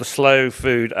for the Slow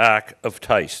Food Arc of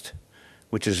Taste,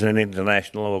 which is an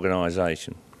international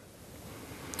organisation.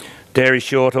 Dairy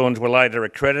Shorthorns were later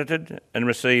accredited and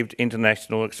received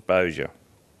international exposure.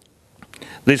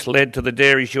 This led to the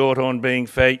Dairy Shorthorn being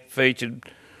featured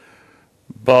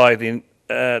by the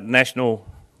national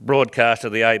broadcaster,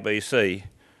 the ABC,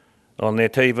 on their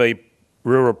TV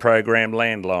rural program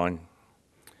Landline.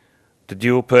 The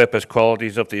dual-purpose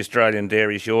qualities of the Australian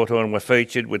Dairy Shorthorn were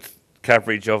featured with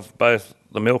coverage of both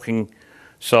the milking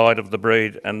side of the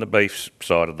breed and the beef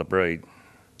side of the breed.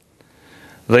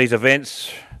 These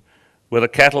events were the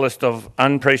catalyst of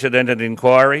unprecedented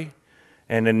inquiry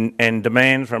and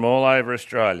demand from all over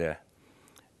Australia,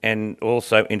 and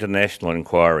also international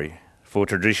inquiry for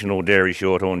traditional dairy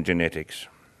shorthorn genetics.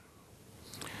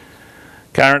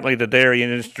 Currently, the dairy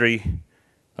industry,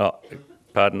 as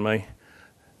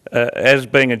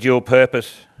being a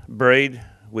dual-purpose breed,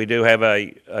 we do have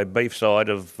a beef side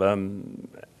of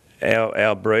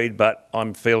our breed, but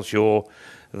I feel sure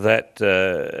that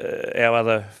our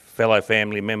other fellow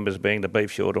family members, being the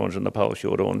beef shorthorns and the pole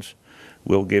shorthorns,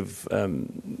 will give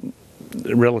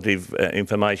relative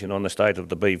information on the state of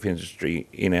the beef industry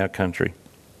in our country.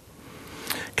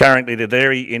 Currently, the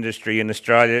dairy industry in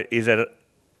Australia is at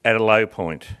a low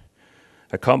point.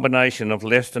 A combination of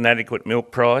less than adequate milk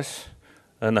price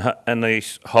and the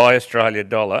high Australia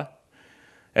dollar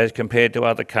as compared to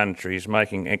other countries,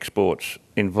 making exports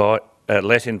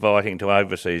less inviting to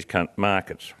overseas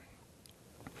markets.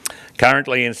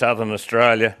 Currently in Southern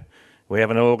Australia, we have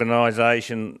an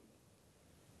organisation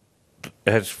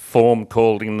that has formed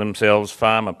calling themselves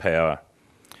Farmer Power,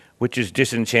 which is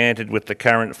disenchanted with the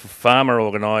current farmer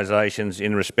organisations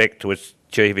in respect to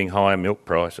achieving higher milk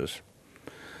prices.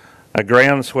 A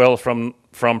groundswell from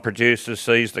producers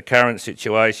sees the current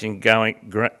situation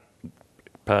gaining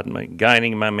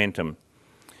momentum,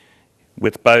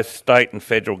 with both state and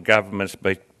federal governments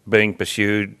being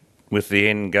pursued with the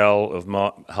end goal of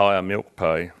higher milk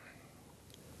pay.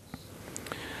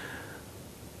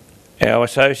 Our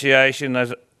association,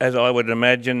 as I would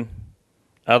imagine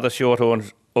other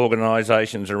shorthorn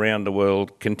organisations around the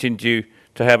world, continue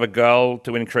to have a goal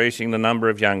to increasing the number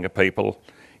of younger people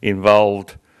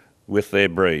involved with their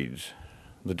breeds.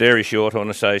 The Dairy Shorthorn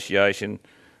Association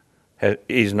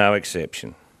is no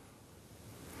exception.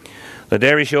 The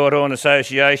Dairy Shorthorn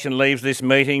Association leaves this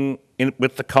meeting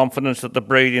with the confidence that the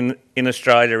breed in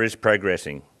Australia is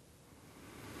progressing.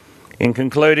 In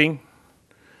concluding,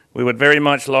 we would very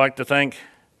much like to thank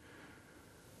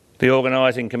the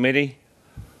organising committee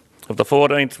of the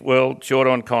 14th World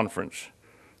Shorthorn Conference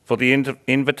for the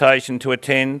invitation to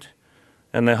attend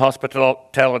and the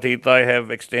hospitality they have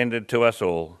extended to us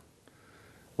all.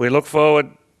 We look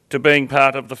forward to being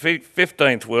part of the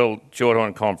 15th World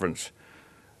Shorthorn Conference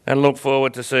and look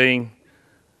forward to seeing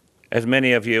as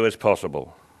many of you as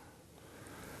possible.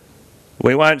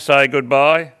 We won't say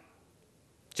goodbye,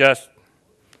 just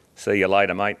see you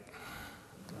later, mate.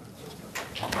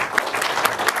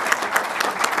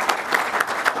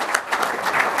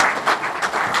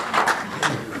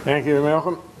 Thank you,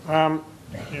 Malcolm. Our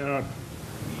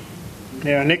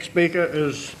next speaker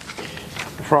is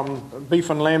from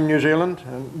Beef and Lamb New Zealand,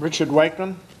 Richard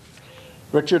Wakeman.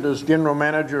 Richard is General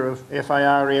Manager of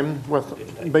FARM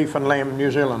with Beef and Lamb New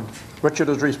Zealand. Richard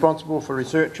is responsible for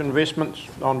research investments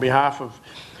on behalf of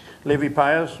levy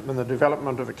payers in the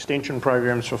development of extension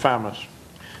programs for farmers.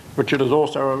 Richard is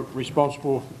also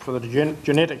responsible for the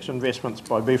genetics investments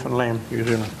by Beef and Lamb New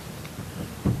Zealand.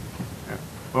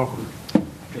 Welcome.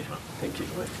 Thank you.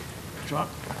 That's right.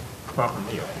 Welcome.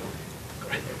 Thank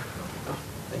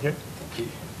you. Thank you.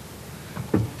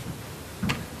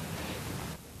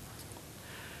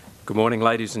 Good morning,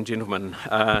 ladies and gentlemen.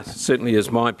 It certainly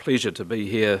is my pleasure to be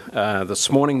here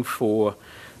this morning for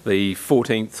the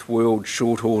 14th World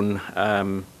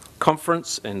Shorthorn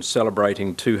Conference and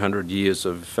celebrating 200 years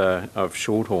of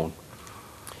Shorthorn.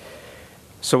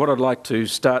 So what I'd like to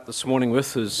start this morning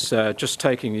with is just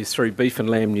taking you through Beef and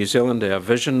Lamb New Zealand, our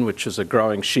vision, which is a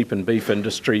growing sheep and beef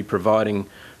industry providing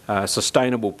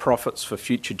sustainable profits for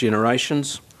future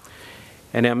generations.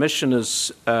 And our mission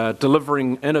is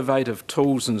delivering innovative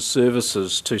tools and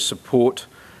services to support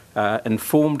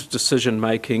informed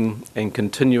decision-making and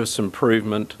continuous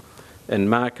improvement in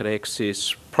market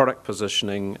access, product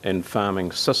positioning and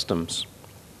farming systems.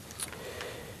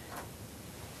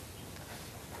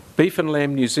 Beef and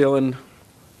Lamb New Zealand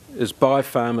is by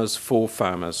farmers for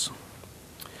farmers.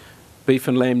 Beef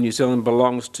and Lamb New Zealand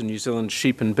belongs to New Zealand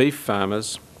sheep and beef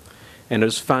farmers and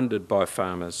is funded by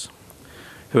farmers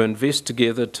who invest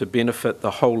together to benefit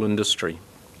the whole industry.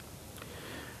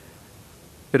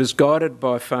 It is guided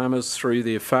by farmers through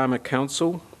their Farmer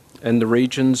Council in the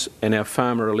regions and our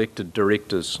farmer elected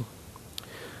directors.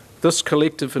 This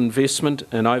collective investment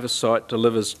and oversight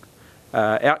delivers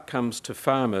outcomes to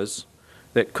farmers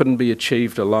that couldn't be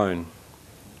achieved alone.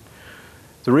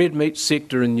 The red meat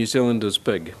sector in New Zealand is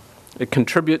big. It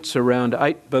contributes around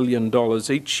 $8 billion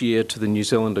each year to the New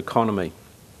Zealand economy.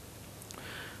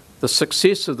 The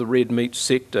success of the red meat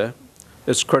sector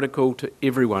is critical to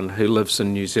everyone who lives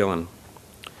in New Zealand.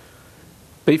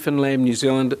 Beef and Lamb New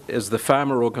Zealand is the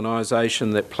farmer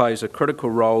organisation that plays a critical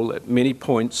role at many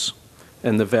points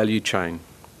in the value chain,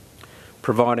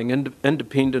 providing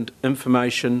independent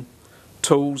information,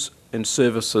 tools and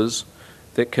services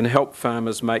that can help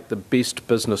farmers make the best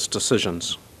business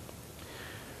decisions.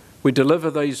 We deliver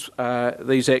these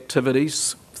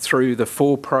activities through the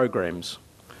 4 programs: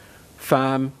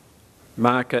 farm,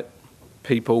 market,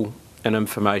 people and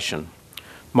information.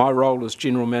 My role as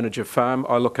General Manager Farm,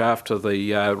 I look after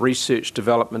the research,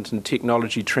 development and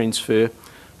technology transfer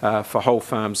for whole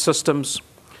farm systems.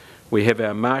 We have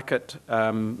our market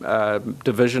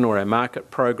division or our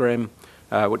market program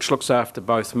which looks after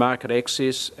both market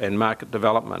access and market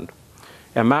development.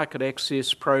 Our market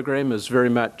access program is very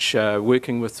much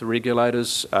working with the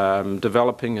regulators,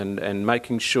 developing and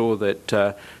making sure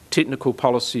that technical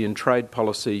policy and trade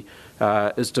policy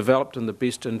is developed in the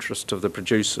best interest of the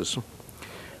producers.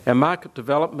 Our market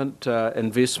development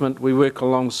investment, we work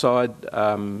alongside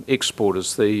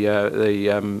exporters,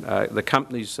 the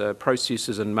companies,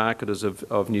 processors and marketers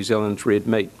of New Zealand's red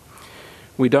meat.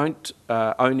 We don't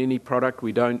own any product,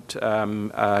 we don't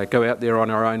go out there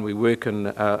on our own, we work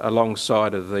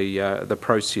alongside of the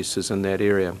processors in that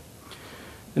area.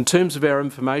 In terms of our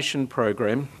information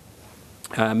program,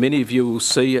 many of you will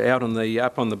see out on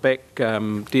up on the back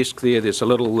desk there's a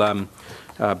little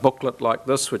booklet like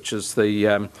this, which is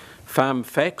the Farm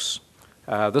Facts.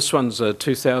 This one's a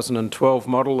 2012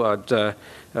 model. I'd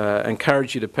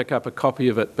encourage you to pick up a copy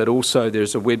of it, but also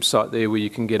there's a website there where you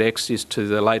can get access to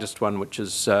the latest one, which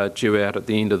is due out at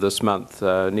the end of this month,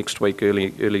 next week,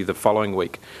 early the following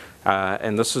week.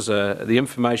 And this is the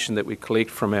information that we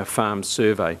collect from our farm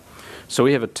survey. So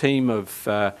we have a team of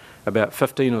about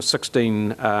 15 or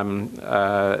 16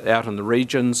 out in the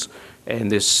regions,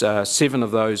 and there's 7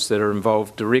 of those that are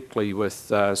involved directly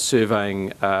with surveying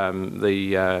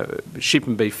the sheep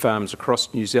and beef farms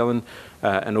across New Zealand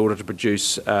in order to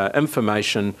produce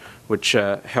information which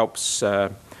helps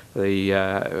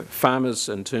the farmers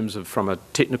in terms of from a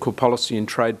technical policy and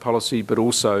trade policy, but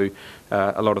also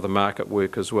a lot of the market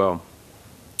work as well.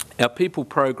 Our people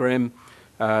program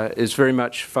is very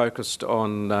much focused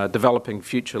on developing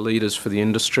future leaders for the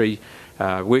industry,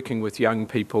 working with young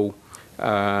people,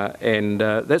 and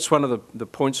that's one of the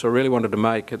points I really wanted to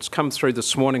make. It's come through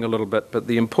this morning a little bit, but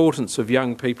the importance of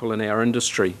young people in our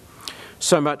industry.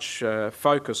 So much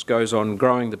focus goes on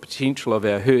growing the potential of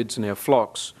our herds and our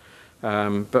flocks,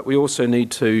 but we also need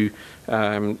to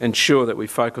ensure that we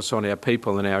focus on our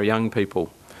people and our young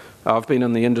people. I've been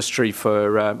in the industry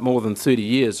for more than 30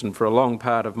 years, and for a long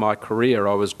part of my career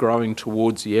I was growing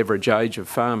towards the average age of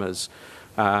farmers.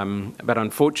 But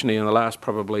unfortunately in the last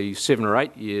probably 7 or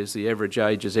 8 years the average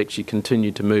age has actually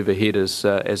continued to move ahead as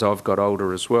I've got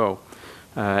older as well.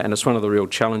 And it's one of the real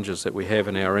challenges that we have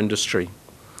in our industry.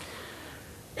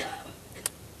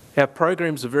 Our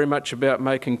programs are very much about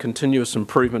making continuous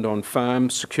improvement on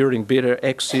farms, securing better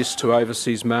access to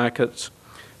overseas markets,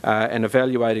 and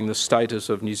evaluating the status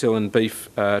of New Zealand beef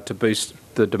to boost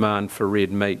the demand for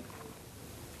red meat.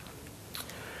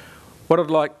 What I'd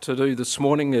like to do this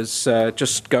morning is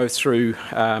just go through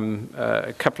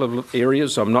a couple of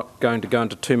areas. I'm not going to go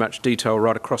into too much detail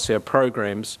right across our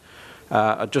programs.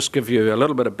 I'll just give you a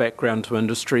little bit of background to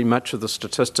industry. Much of the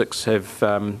statistics have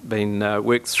been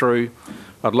worked through.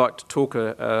 I'd like to talk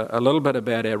a little bit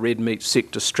about our red meat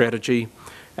sector strategy,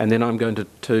 and then I'm going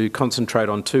to concentrate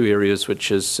on 2 areas,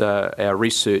 which is our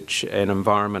research and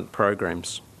environment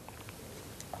programs.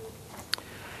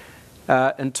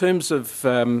 In terms of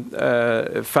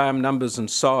farm numbers and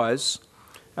size,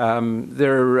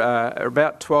 There are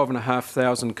about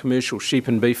 12,500 commercial sheep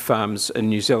and beef farms in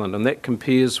New Zealand, and that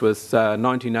compares with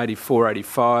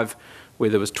 1984-85, where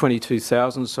there was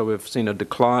 22,000, so we've seen a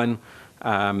decline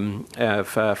of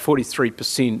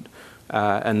 43%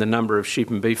 in the number of sheep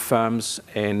and beef farms,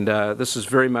 and this has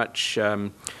very much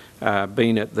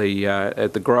been at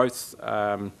the growth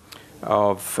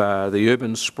of the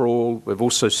urban sprawl. We've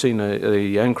also seen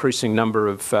the increasing number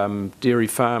of dairy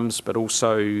farms, but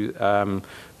also the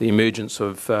emergence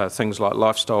of things like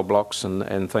lifestyle blocks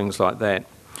and things like that.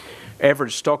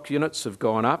 Average stock units have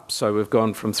gone up, so we've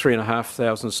gone from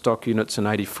 3,500 stock units in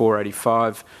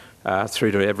 84-85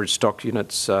 through to average stock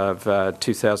units of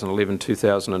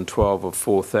 2011-2012 of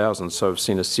 4,000, so we've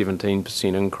seen a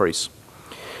 17% increase.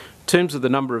 In terms of the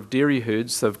number of dairy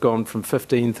herds, they've gone from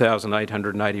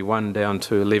 15,881 down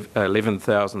to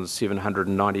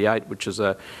 11,798, which is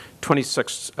a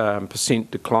 26%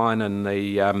 decline in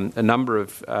the number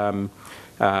of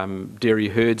dairy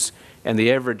herds, and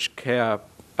the average cow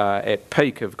at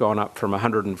peak have gone up from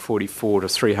 144 to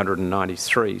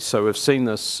 393. So we've seen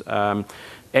this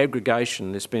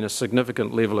aggregation. There's been a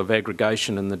significant level of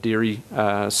aggregation in the dairy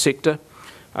sector,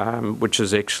 which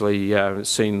has actually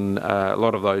seen a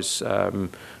lot of those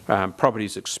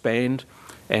properties expand,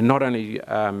 and not only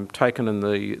taken in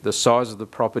the size of the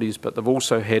properties, but they've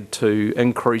also had to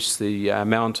increase the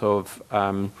amount of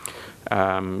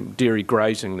dairy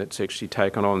grazing that's actually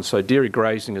taken on. So dairy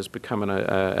grazing has become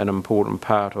an important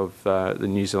part of the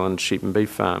New Zealand sheep and beef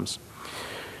farms.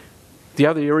 The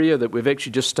other area that we've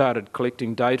actually just started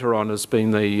collecting data on has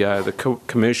been the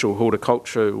commercial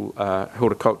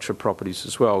horticulture properties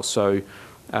as well. So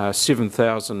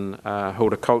 7,000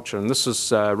 horticulture, and this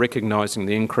is recognising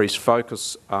the increased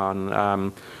focus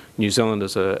on New Zealand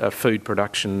as a food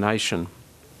production nation.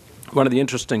 One of the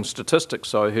interesting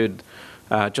statistics I heard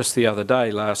just the other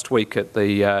day, last week at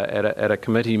a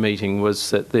committee meeting,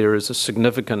 was that there is a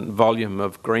significant volume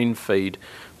of green feed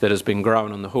that has been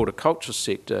grown in the horticulture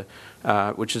sector,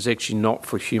 which is actually not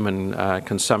for human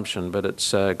consumption, but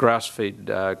it's grass-fed,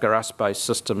 grass-based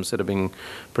systems that are being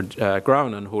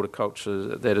grown in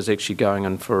horticulture that is actually going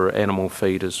in for animal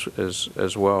feed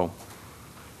as well.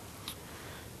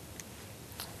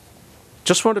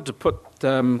 Just wanted to put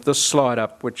this slide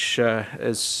up, which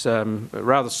is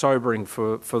rather sobering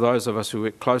for those of us who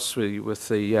work closely with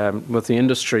the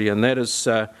industry, and that is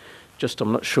just,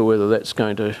 I'm not sure whether that's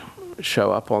going to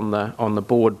show up on the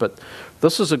board, but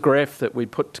this is a graph that we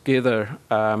put together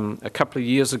a couple of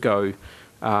years ago,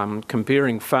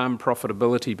 comparing farm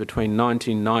profitability between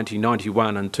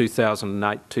 1990-91 and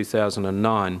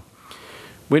 2008-2009.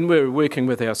 When we were working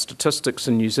with our statistics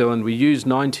in New Zealand, we used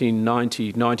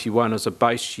 1990-91 as a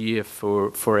base year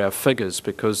for our figures,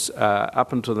 because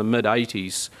up until the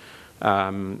mid-80s,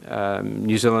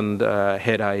 New Zealand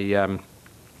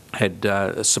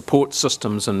had support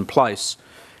systems in place,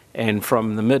 and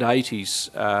from the mid-80s,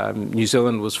 New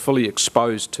Zealand was fully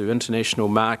exposed to international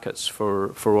markets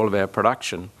for all of our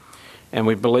production. And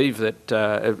we believe that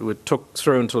it took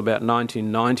through until about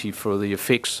 1990 for the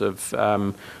effects of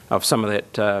some of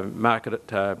that market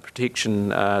protection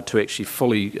to actually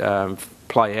fully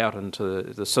play out into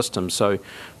the system. So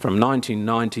from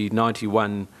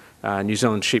 1990-91, New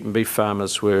Zealand sheep and beef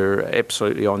farmers were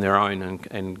absolutely on their own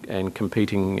and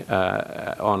competing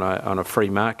on a free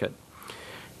market.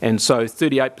 And so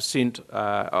 38%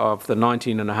 of the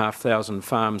 19,500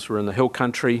 farms were in the hill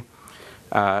country.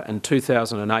 In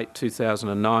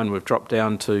 2008-2009, we've dropped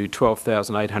down to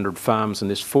 12,800 farms,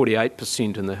 and there's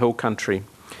 48% in the hill country.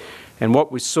 And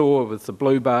what we saw with the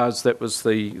blue bars, that was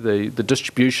the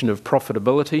distribution of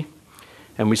profitability,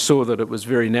 and we saw that it was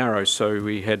very narrow. So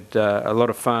we had a lot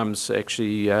of farms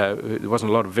actually, there wasn't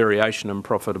a lot of variation in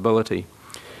profitability.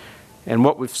 And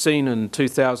what we've seen in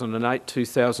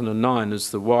 2008-2009 is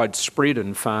the widespread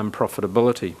in farm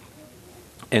profitability.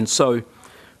 And so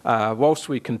whilst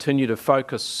we continue to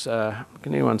focus, can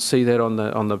anyone see that on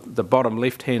the bottom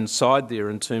left-hand side there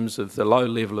in terms of the low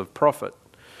level of profit?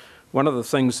 One of the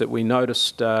things that we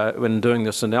noticed when doing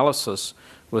this analysis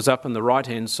was up in the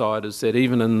right-hand side is that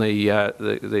even in the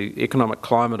economic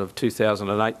climate of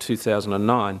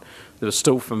 2008-2009, there were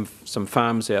still some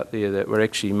farms out there that were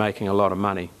actually making a lot of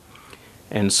money.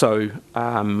 And so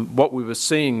what we were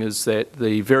seeing is that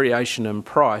the variation in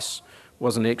price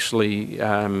wasn't actually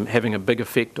having a big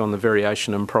effect on the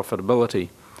variation in profitability.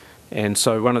 And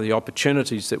so one of the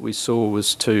opportunities that we saw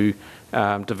was to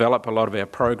develop a lot of our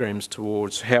programs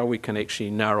towards how we can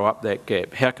actually narrow up that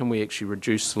gap. How can we actually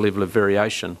reduce the level of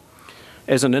variation?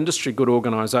 as an industry good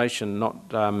organisation, not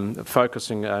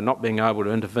focusing, not being able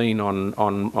to intervene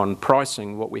on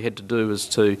pricing, what we had to do is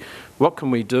to, what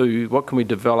can we do, what can we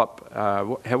develop,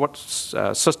 what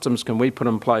systems can we put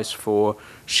in place for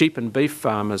sheep and beef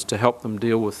farmers to help them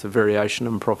deal with the variation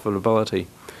in profitability.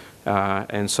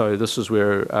 And so this is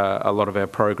where a lot of our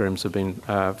programs have been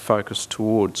focused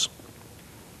towards.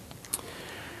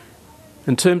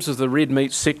 In terms of the red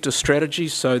meat sector strategy,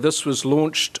 so this was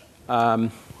launched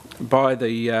by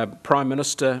the Prime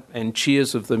Minister and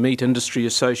chairs of the Meat Industry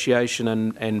Association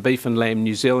and Beef and Lamb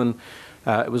New Zealand.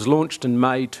 It was launched in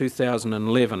May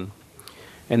 2011.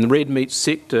 And the red meat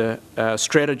sector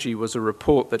strategy was a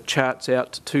report that charts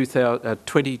out to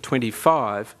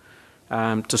 2025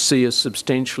 to see a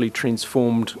substantially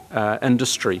transformed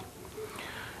industry.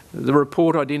 The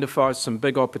report identifies some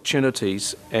big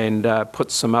opportunities and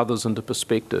puts some others into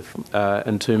perspective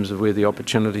in terms of where the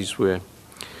opportunities were.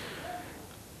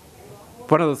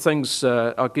 One of the things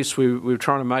I guess we were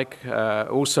trying to make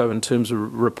also in terms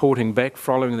of reporting back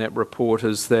following that report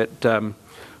is that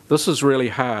this is really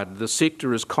hard. The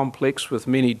sector is complex with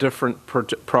many different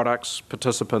products,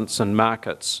 participants and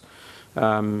markets.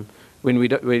 When we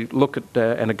look at,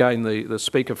 and again the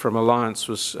speaker from Alliance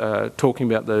was talking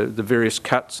about the various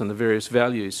cuts and the various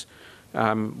values,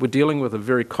 we're dealing with a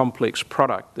very complex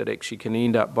product that actually can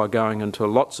end up by going into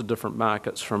lots of different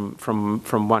markets from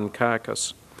one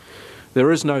carcass.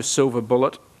 There is no silver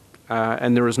bullet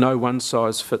and there is no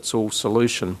one-size-fits-all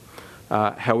solution.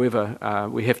 However,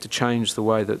 we have to change the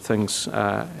way that things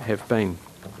have been.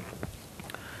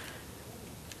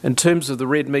 In terms of the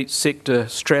red meat sector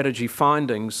strategy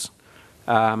findings,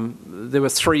 there were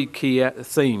three key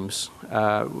themes.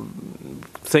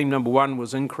 Theme number one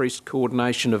was increased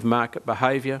coordination of market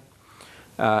behaviour,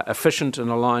 efficient and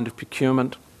aligned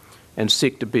procurement, and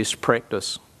sector best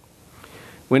practice.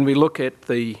 When we look at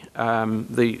the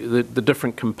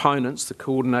different components, the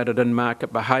coordinated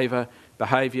in-market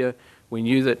behaviour, we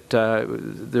knew that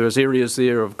there was areas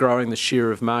there of growing the share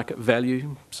of market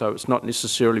value, so it's not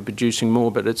necessarily producing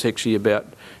more, but it's actually about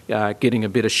getting a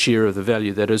better share of the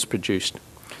value that is produced.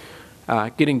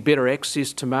 Getting better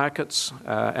access to markets,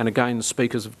 and again the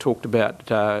speakers have talked about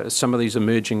some of these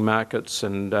emerging markets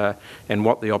and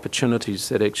what the opportunities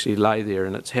that actually lay there,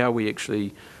 and it's how we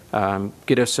actually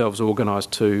get ourselves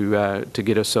organised to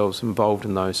get ourselves involved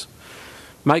in those.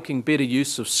 Making better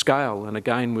use of scale, and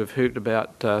again we've heard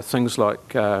about things like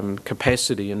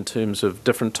capacity in terms of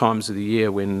different times of the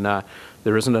year when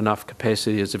there isn't enough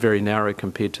capacity, it's very narrow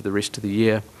compared to the rest of the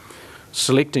year.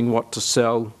 Selecting what to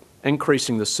sell,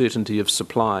 increasing the certainty of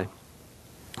supply.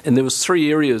 And there was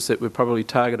three areas that were probably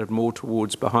targeted more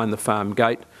towards behind the farm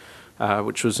gate,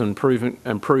 which was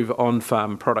improve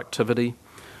on-farm productivity,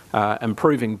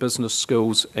 improving business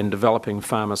skills and developing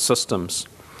farmer systems.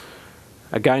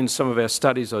 Again, some of our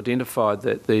studies identified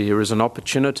that there is an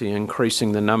opportunity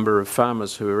increasing the number of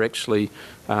farmers who are actually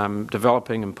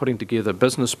developing and putting together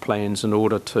business plans in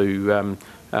order to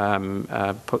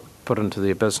put into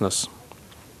their business.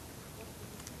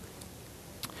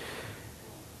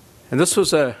 And this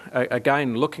was,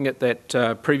 again, looking at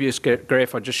that previous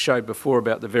graph I just showed before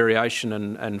about the variation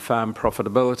in farm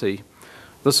profitability.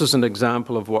 This is an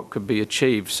example of what could be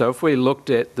achieved. So if we looked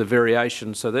at the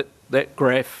variation, so that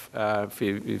graph, if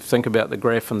you think about the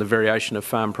graph and the variation of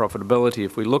farm profitability,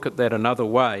 if we look at that another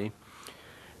way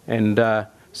and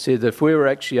said that if we were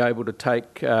actually able to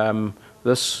take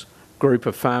this group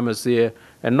of farmers there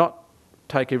and not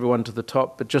take everyone to the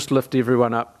top, but just lift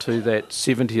everyone up to that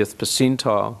 70th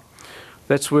percentile,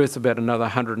 that's worth about another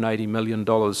 $180 million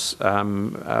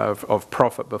of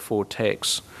profit before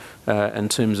tax in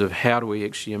terms of how do we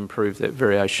actually improve that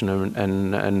variation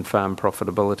in farm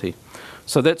profitability.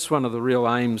 So that's one of the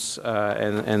real aims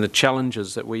and the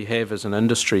challenges that we have as an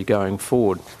industry going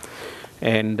forward.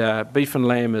 And Beef and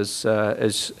Lamb as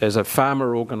a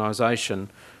farmer organisation,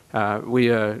 we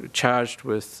are charged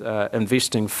with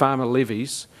investing farmer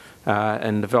levies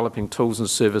and developing tools and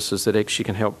services that actually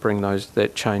can help bring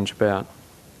that change about.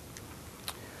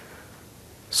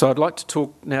 So I'd like to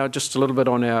talk now just a little bit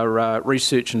on our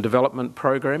research and development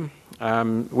program.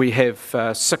 We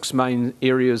have 6 main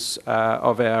areas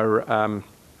of our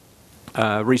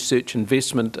research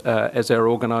investment as our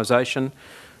organisation.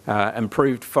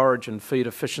 Improved forage and feed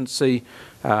efficiency,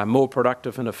 more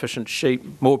productive and efficient sheep,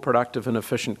 more productive and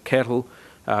efficient cattle,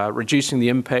 reducing the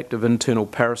impact of internal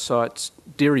parasites,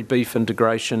 dairy beef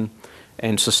integration,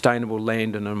 and sustainable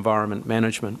land and environment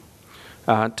management.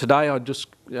 Today, I just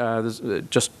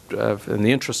in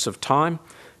the interests of time,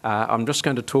 I'm just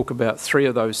going to talk about three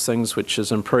of those things, which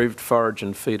is improved forage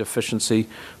and feed efficiency,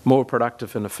 more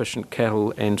productive and efficient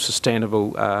cattle, and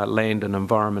sustainable land and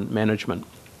environment management.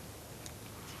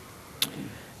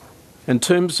 In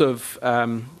terms of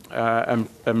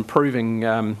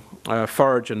improving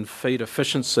forage and feed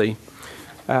efficiency,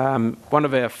 one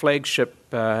of our flagship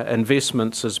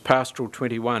investments is Pastoral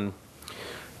 21.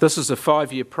 This is a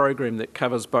 5-year program that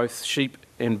covers both sheep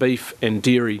and beef and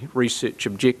dairy research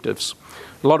objectives.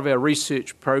 A lot of our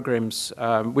research programs,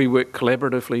 we work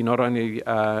collaboratively, not only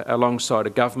alongside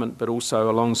a government, but also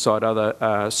alongside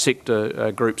other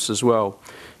sector groups as well.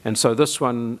 And so this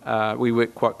one, we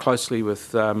work quite closely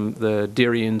with the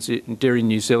Dairy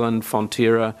New Zealand,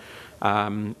 Fonterra,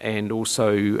 and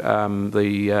also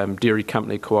the Dairy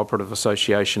Company Cooperative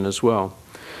Association as well.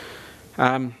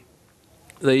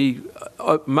 The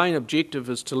main objective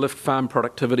is to lift farm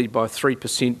productivity by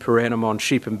 3% per annum on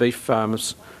sheep and beef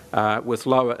farms with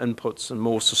lower inputs and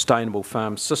more sustainable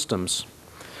farm systems.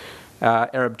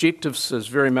 Our objectives is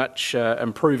very much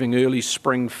improving early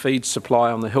spring feed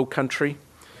supply on the hill country,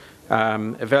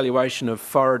 evaluation of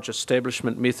forage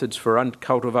establishment methods for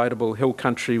uncultivatable hill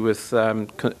country with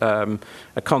a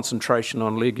concentration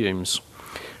on legumes.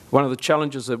 One of the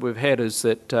challenges that we've had is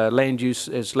that as land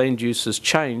use has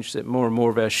changed, that more and more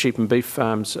of our sheep and beef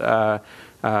farms are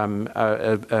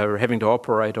having to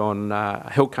operate on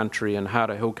hill country and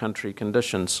harder hill country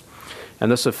conditions. And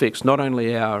this affects not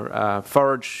only our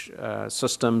forage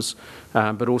systems,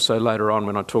 but also later on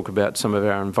when I talk about some of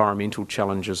our environmental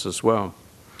challenges as well.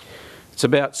 It's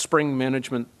about spring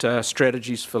management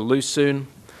strategies for lucerne,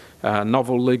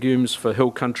 novel legumes for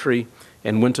hill country,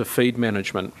 and winter feed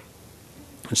management.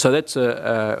 And so that's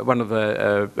one of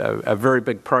a very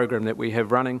big program that we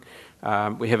have running.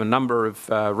 We have a number of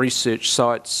research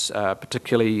sites,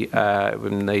 particularly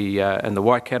in the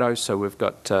Waikato. So we've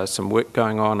got some work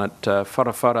going on at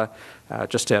Whara,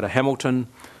 just out of Hamilton.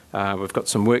 We've got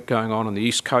some work going on the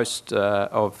east coast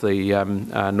of the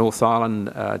North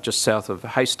Island, just south of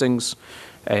Hastings.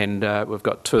 And we've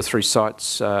got 2 or 3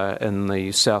 sites in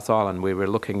the South Island where we're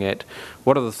looking at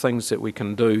what are the things that we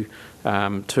can do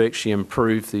to actually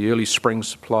improve the early spring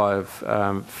supply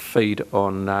of feed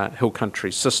on hill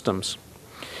country systems.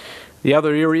 The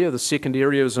other area, the second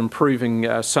area, is improving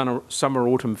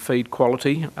summer-autumn feed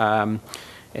quality.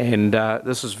 And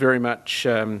this is very much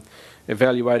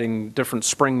evaluating different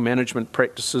spring management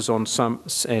practices on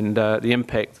and the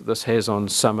impact that this has on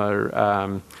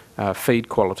summer feed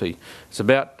quality. It's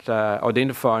about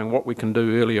identifying what we can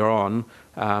do earlier on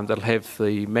that'll have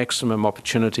the maximum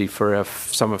opportunity for our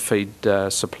summer feed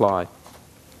supply.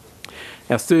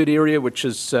 Our third area, which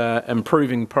is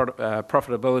improving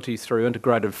profitability through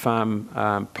integrated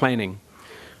farm planning.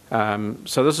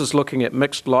 So this is looking at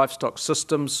mixed livestock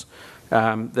systems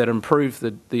that improve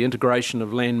the integration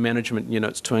of land management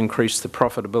units to increase the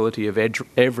profitability of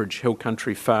average hill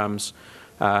country farms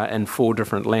in 4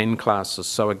 different land classes.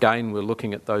 So again, we're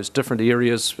looking at those different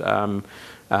areas from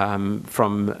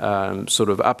sort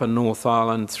of upper North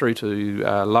Island through to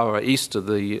lower east of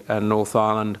the North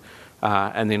Island,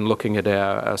 and then looking at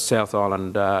our South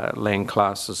Island land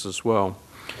classes as well.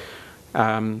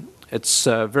 It's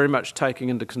very much taking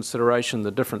into consideration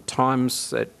the different times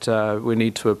that we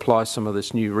need to apply some of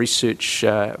this new research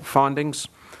findings,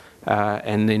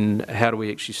 and then how do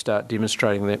we actually start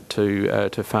demonstrating that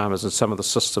to farmers and some of the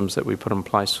systems that we put in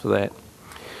place for that.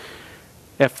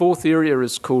 Our fourth area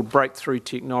is called breakthrough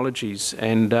technologies,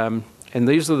 and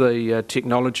these are the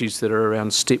technologies that are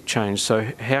around step change.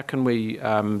 So how can we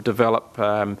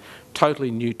develop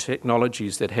totally new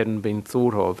technologies that hadn't been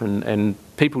thought of? And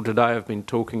people today have been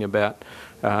talking about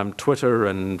Twitter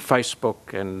and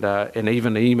Facebook and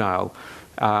even email.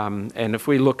 And if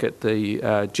we look at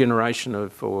the generation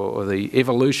of or the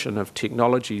evolution of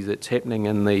technology that's happening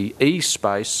in the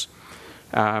e-space,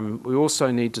 we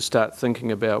also need to start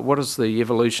thinking about what is the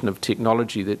evolution of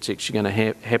technology that's actually going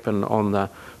to happen on the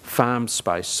farm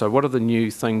space. So what are the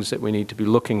new things that we need to be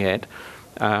looking at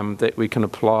that we can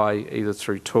apply either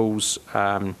through tools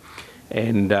and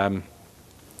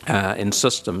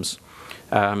systems.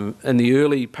 In the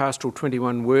early Pastoral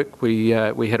 21 work, we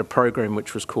had a program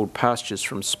which was called Pastures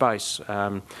from Space,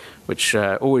 which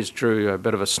always drew a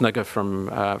bit of a snigger from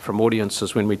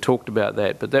audiences when we talked about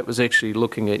that. But that was actually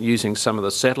looking at using some of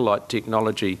the satellite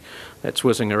technology that's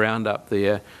whizzing around up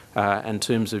there in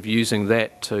terms of using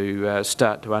that to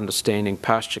start to understanding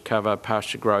pasture cover,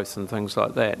 pasture growth and things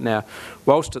like that. Now,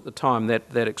 whilst at the time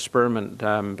that experiment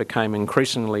became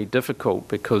increasingly difficult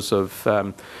because of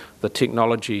the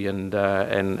technology and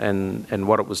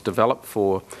what it was developed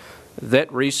for,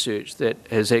 that research that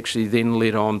has actually then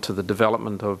led on to the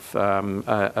development of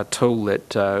a tool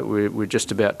that we're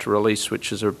just about to release,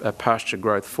 which is a pasture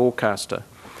growth forecaster.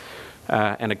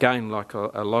 And again, like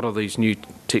a lot of these new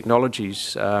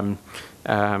technologies,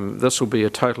 this will be a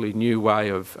totally new way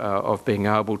of being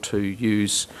able to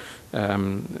use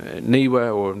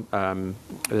NIWA or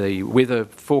the weather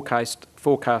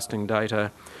forecasting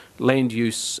data, land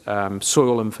use,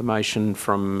 soil information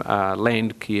from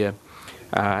Land Care,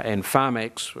 and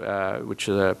FarmX, which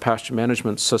is a pasture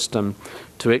management system,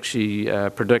 to actually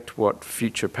predict what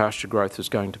future pasture growth is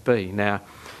going to be. Now,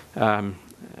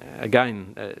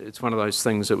 again, it's one of those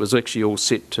things that was actually all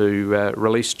set to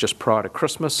release just prior to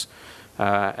Christmas,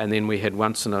 and then we've had a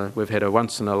once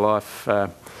in a life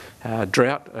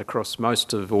drought across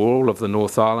most of all of the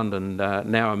North Island, and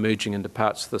now emerging into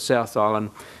parts of the South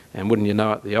Island. And wouldn't you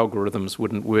know it, the algorithms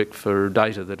wouldn't work for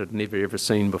data that had never ever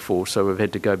seen before, so we've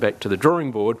had to go back to the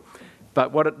drawing board.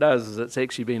 But what it does is it's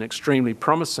actually been extremely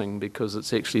promising, because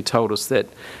it's actually told us that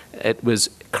it was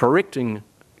correcting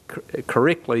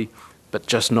correctly, but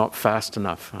just not fast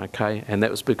enough, okay? And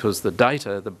that was because the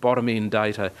data, the bottom end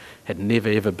data, had never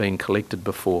ever been collected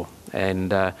before.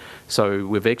 And so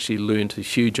we've actually learned a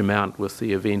huge amount with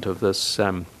the event of this,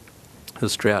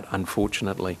 this drought,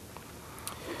 unfortunately.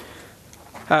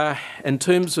 In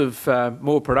terms of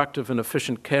more productive and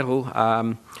efficient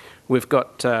cattle, we've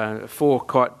got 4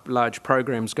 quite large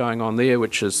programs going on there,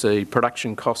 which is the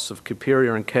production costs of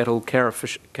Cuperia and cattle, cow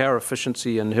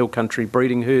efficiency in hill country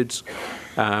breeding herds,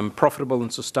 profitable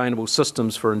and sustainable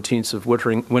systems for intensive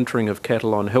wintering of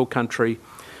cattle on hill country,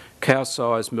 cow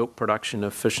size, milk production,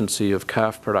 efficiency of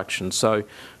calf production. So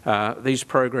these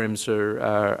programs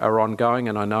are ongoing,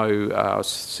 and I know I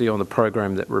see on the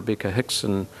program that Rebecca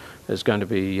Hickson is going to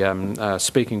be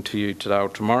speaking to you today or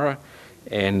tomorrow,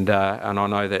 and I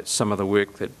know that some of the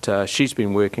work that she's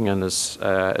been working in is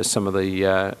some of the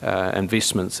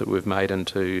investments that we've made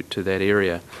into that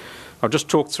area. I'll just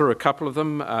talk through a couple of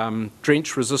them.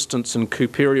 Drench resistance in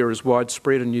Cuperia is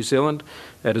widespread in New Zealand.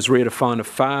 It is rare to find a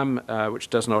farm which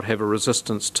does not have a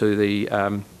resistance to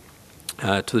the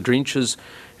drenches,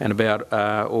 and about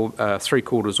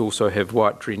 3/4 also have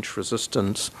white drench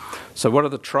resistance. So what are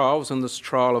the trials? In this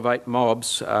trial of 8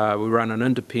 mobs, we run an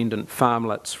independent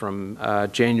farmlets from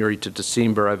January to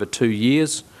December over 2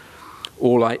 years.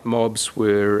 All 8 mobs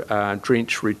were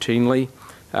drenched routinely,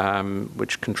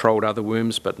 which controlled other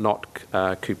worms but not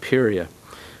Cuperia.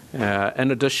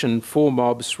 In addition, 4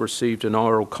 mobs received an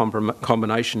oral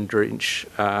combination drench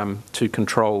to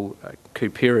control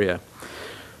Cuperia.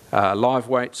 Live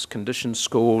weights, condition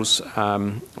scores,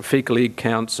 fecal egg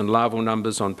counts and larval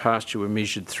numbers on pasture were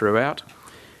measured throughout,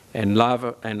 and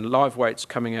live weights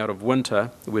coming out of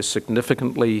winter were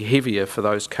significantly heavier for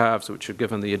those calves which were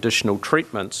given the additional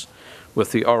treatments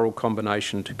with the oral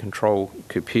combination to control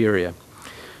Cuperia.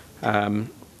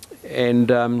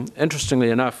 Interestingly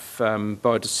enough,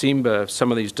 by December, some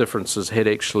of these differences had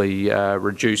actually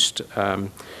reduced,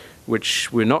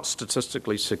 which were not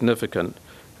statistically significant,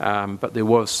 but there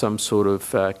was some sort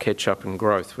of catch-up in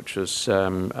growth, which is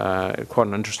quite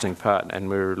an interesting part, and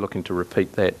we're looking to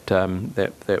repeat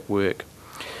that work.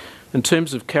 In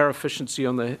terms of cow efficiency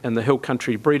in the hill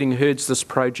country breeding herds, this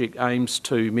project aims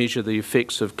to measure the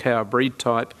effects of cow breed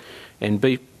type and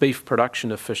beef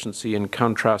production efficiency in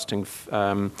contrasting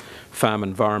farm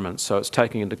environments. So it's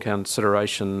taking into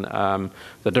consideration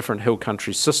the different hill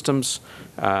country systems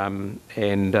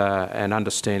and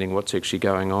understanding what's actually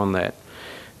going on there.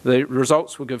 The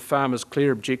results will give farmers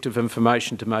clear, objective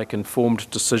information to make informed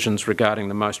decisions regarding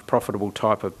the most profitable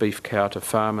type of beef cow to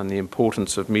farm and the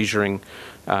importance of measuring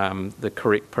the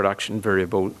correct production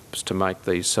variables to make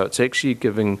these. So it's actually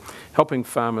helping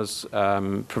farmers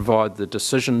provide the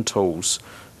decision tools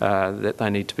that they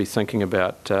need to be thinking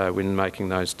about when making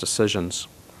those decisions.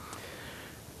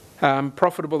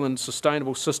 Profitable and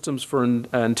sustainable systems for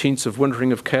intensive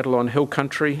wintering of cattle on hill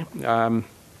country.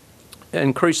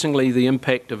 Increasingly, the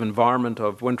impact of environment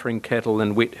of wintering cattle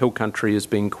in wet hill country is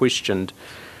being questioned.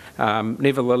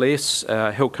 Nevertheless,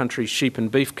 hill country sheep and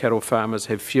beef cattle farmers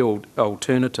have few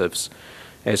alternatives,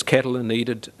 as cattle are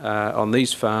needed on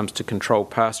these farms to control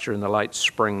pasture in the late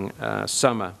spring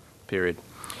summer period.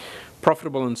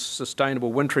 Profitable and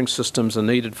sustainable wintering systems are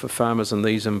needed for farmers in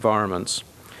these environments.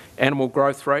 Animal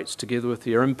growth rates, together with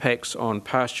their impacts on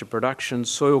pasture production,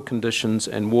 soil conditions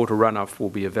and water runoff, will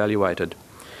be evaluated.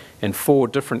 And 4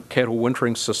 different cattle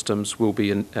wintering systems will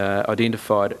be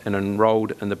identified and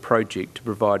enrolled in the project to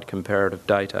provide comparative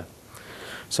data.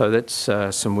 So that's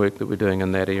some work that we're doing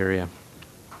in that area.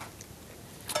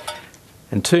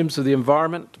 In terms of the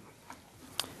environment,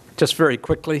 just very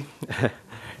quickly,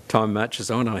 time marches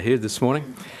on, I heard this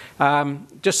morning.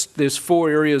 There's 4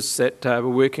 areas that we're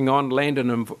working on. Land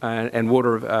and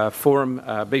Water Forum.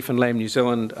 Beef and Lamb New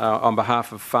Zealand, on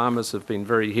behalf of farmers, have been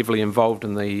very heavily involved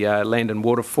in the Land and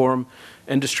Water Forum.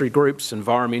 Industry groups,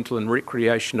 environmental and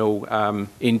recreational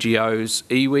NGOs,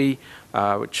 iwi,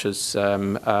 which is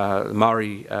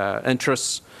Maori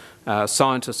interests,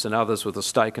 scientists and others with a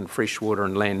stake in freshwater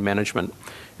and land management.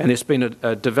 And there's been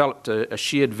developed a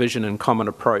shared vision and common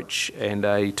approach, and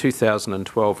a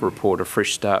 2012 report, A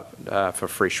Fresh Start for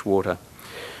Freshwater.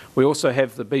 We also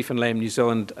have the Beef and Lamb New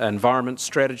Zealand Environment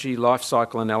Strategy, Life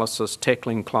Cycle Analysis,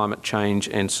 Tackling Climate Change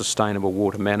and Sustainable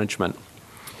Water Management.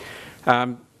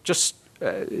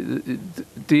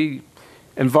 The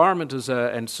environment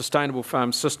and sustainable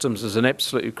farm systems is an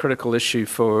absolutely critical issue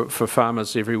for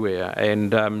farmers everywhere,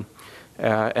 and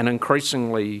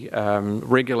increasingly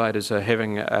regulators are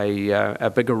having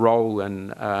a bigger role in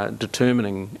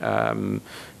determining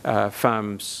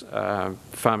farming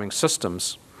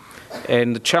systems.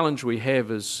 And the challenge we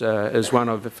have is one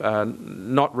of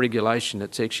not regulation,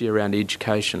 it's actually around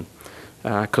education.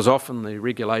 Because often the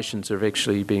regulations are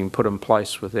actually being put in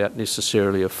place without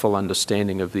necessarily a full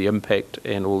understanding of the impact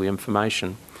and all the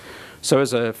information. So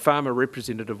as a farmer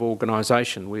representative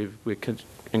organisation, we're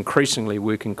increasingly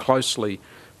working closely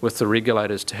with the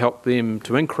regulators to help them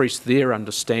to increase their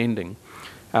understanding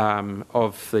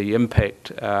of the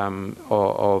impact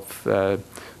of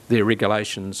their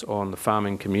regulations on the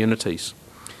farming communities.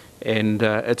 And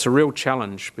it's a real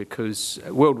challenge because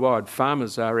worldwide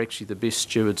farmers are actually the best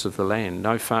stewards of the land.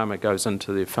 No farmer goes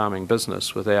into their farming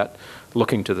business without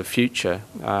looking to the future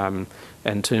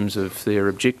in terms of their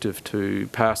objective to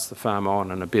pass the farm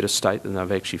on in a better state than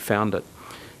they've actually found it.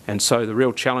 And so the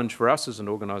real challenge for us as an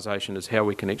organisation is how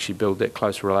we can actually build that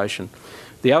close relation.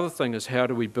 The other thing is how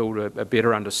do we build a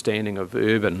better understanding of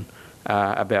urban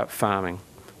about farming.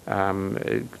 Not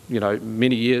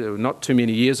too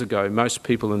many years ago, most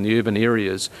people in the urban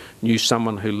areas knew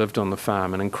someone who lived on the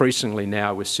farm, and increasingly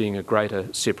now we're seeing a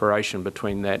greater separation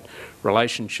between that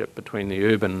relationship between the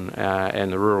urban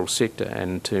and the rural sector,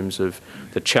 in terms of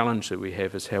the challenge that we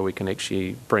have is how we can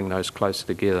actually bring those closer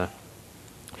together.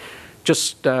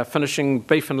 Just finishing,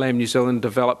 Beef and Lamb New Zealand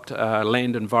developed a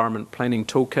land environment planning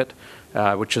toolkit,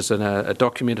 which is a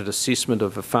documented assessment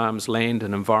of a farm's land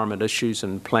and environment issues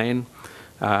and plan.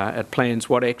 It plans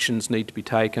what actions need to be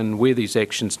taken, where these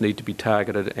actions need to be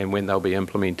targeted and when they'll be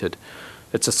implemented.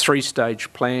 It's a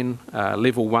 3-stage plan.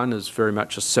 Level 1 is very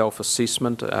much a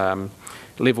self-assessment.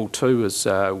 Level 2 is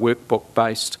workbook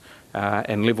based,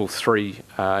 and Level 3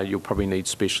 you'll probably need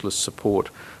specialist support.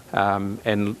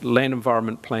 And land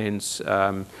environment plans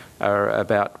are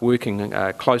about working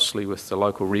closely with the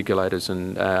local regulators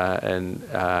and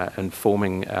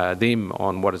informing them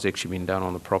on what has actually been done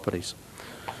on the properties.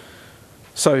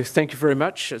 So thank you very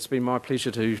much. It's been my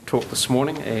pleasure to talk this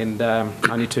morning, and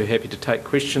only too happy to take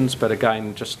questions. But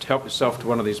again, just help yourself to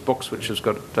one of these books which has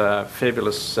got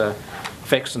fabulous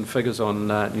facts and figures on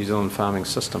New Zealand farming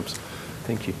systems.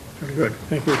 Thank you. Very good.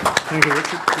 Thank you. Thank you,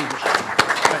 Richard.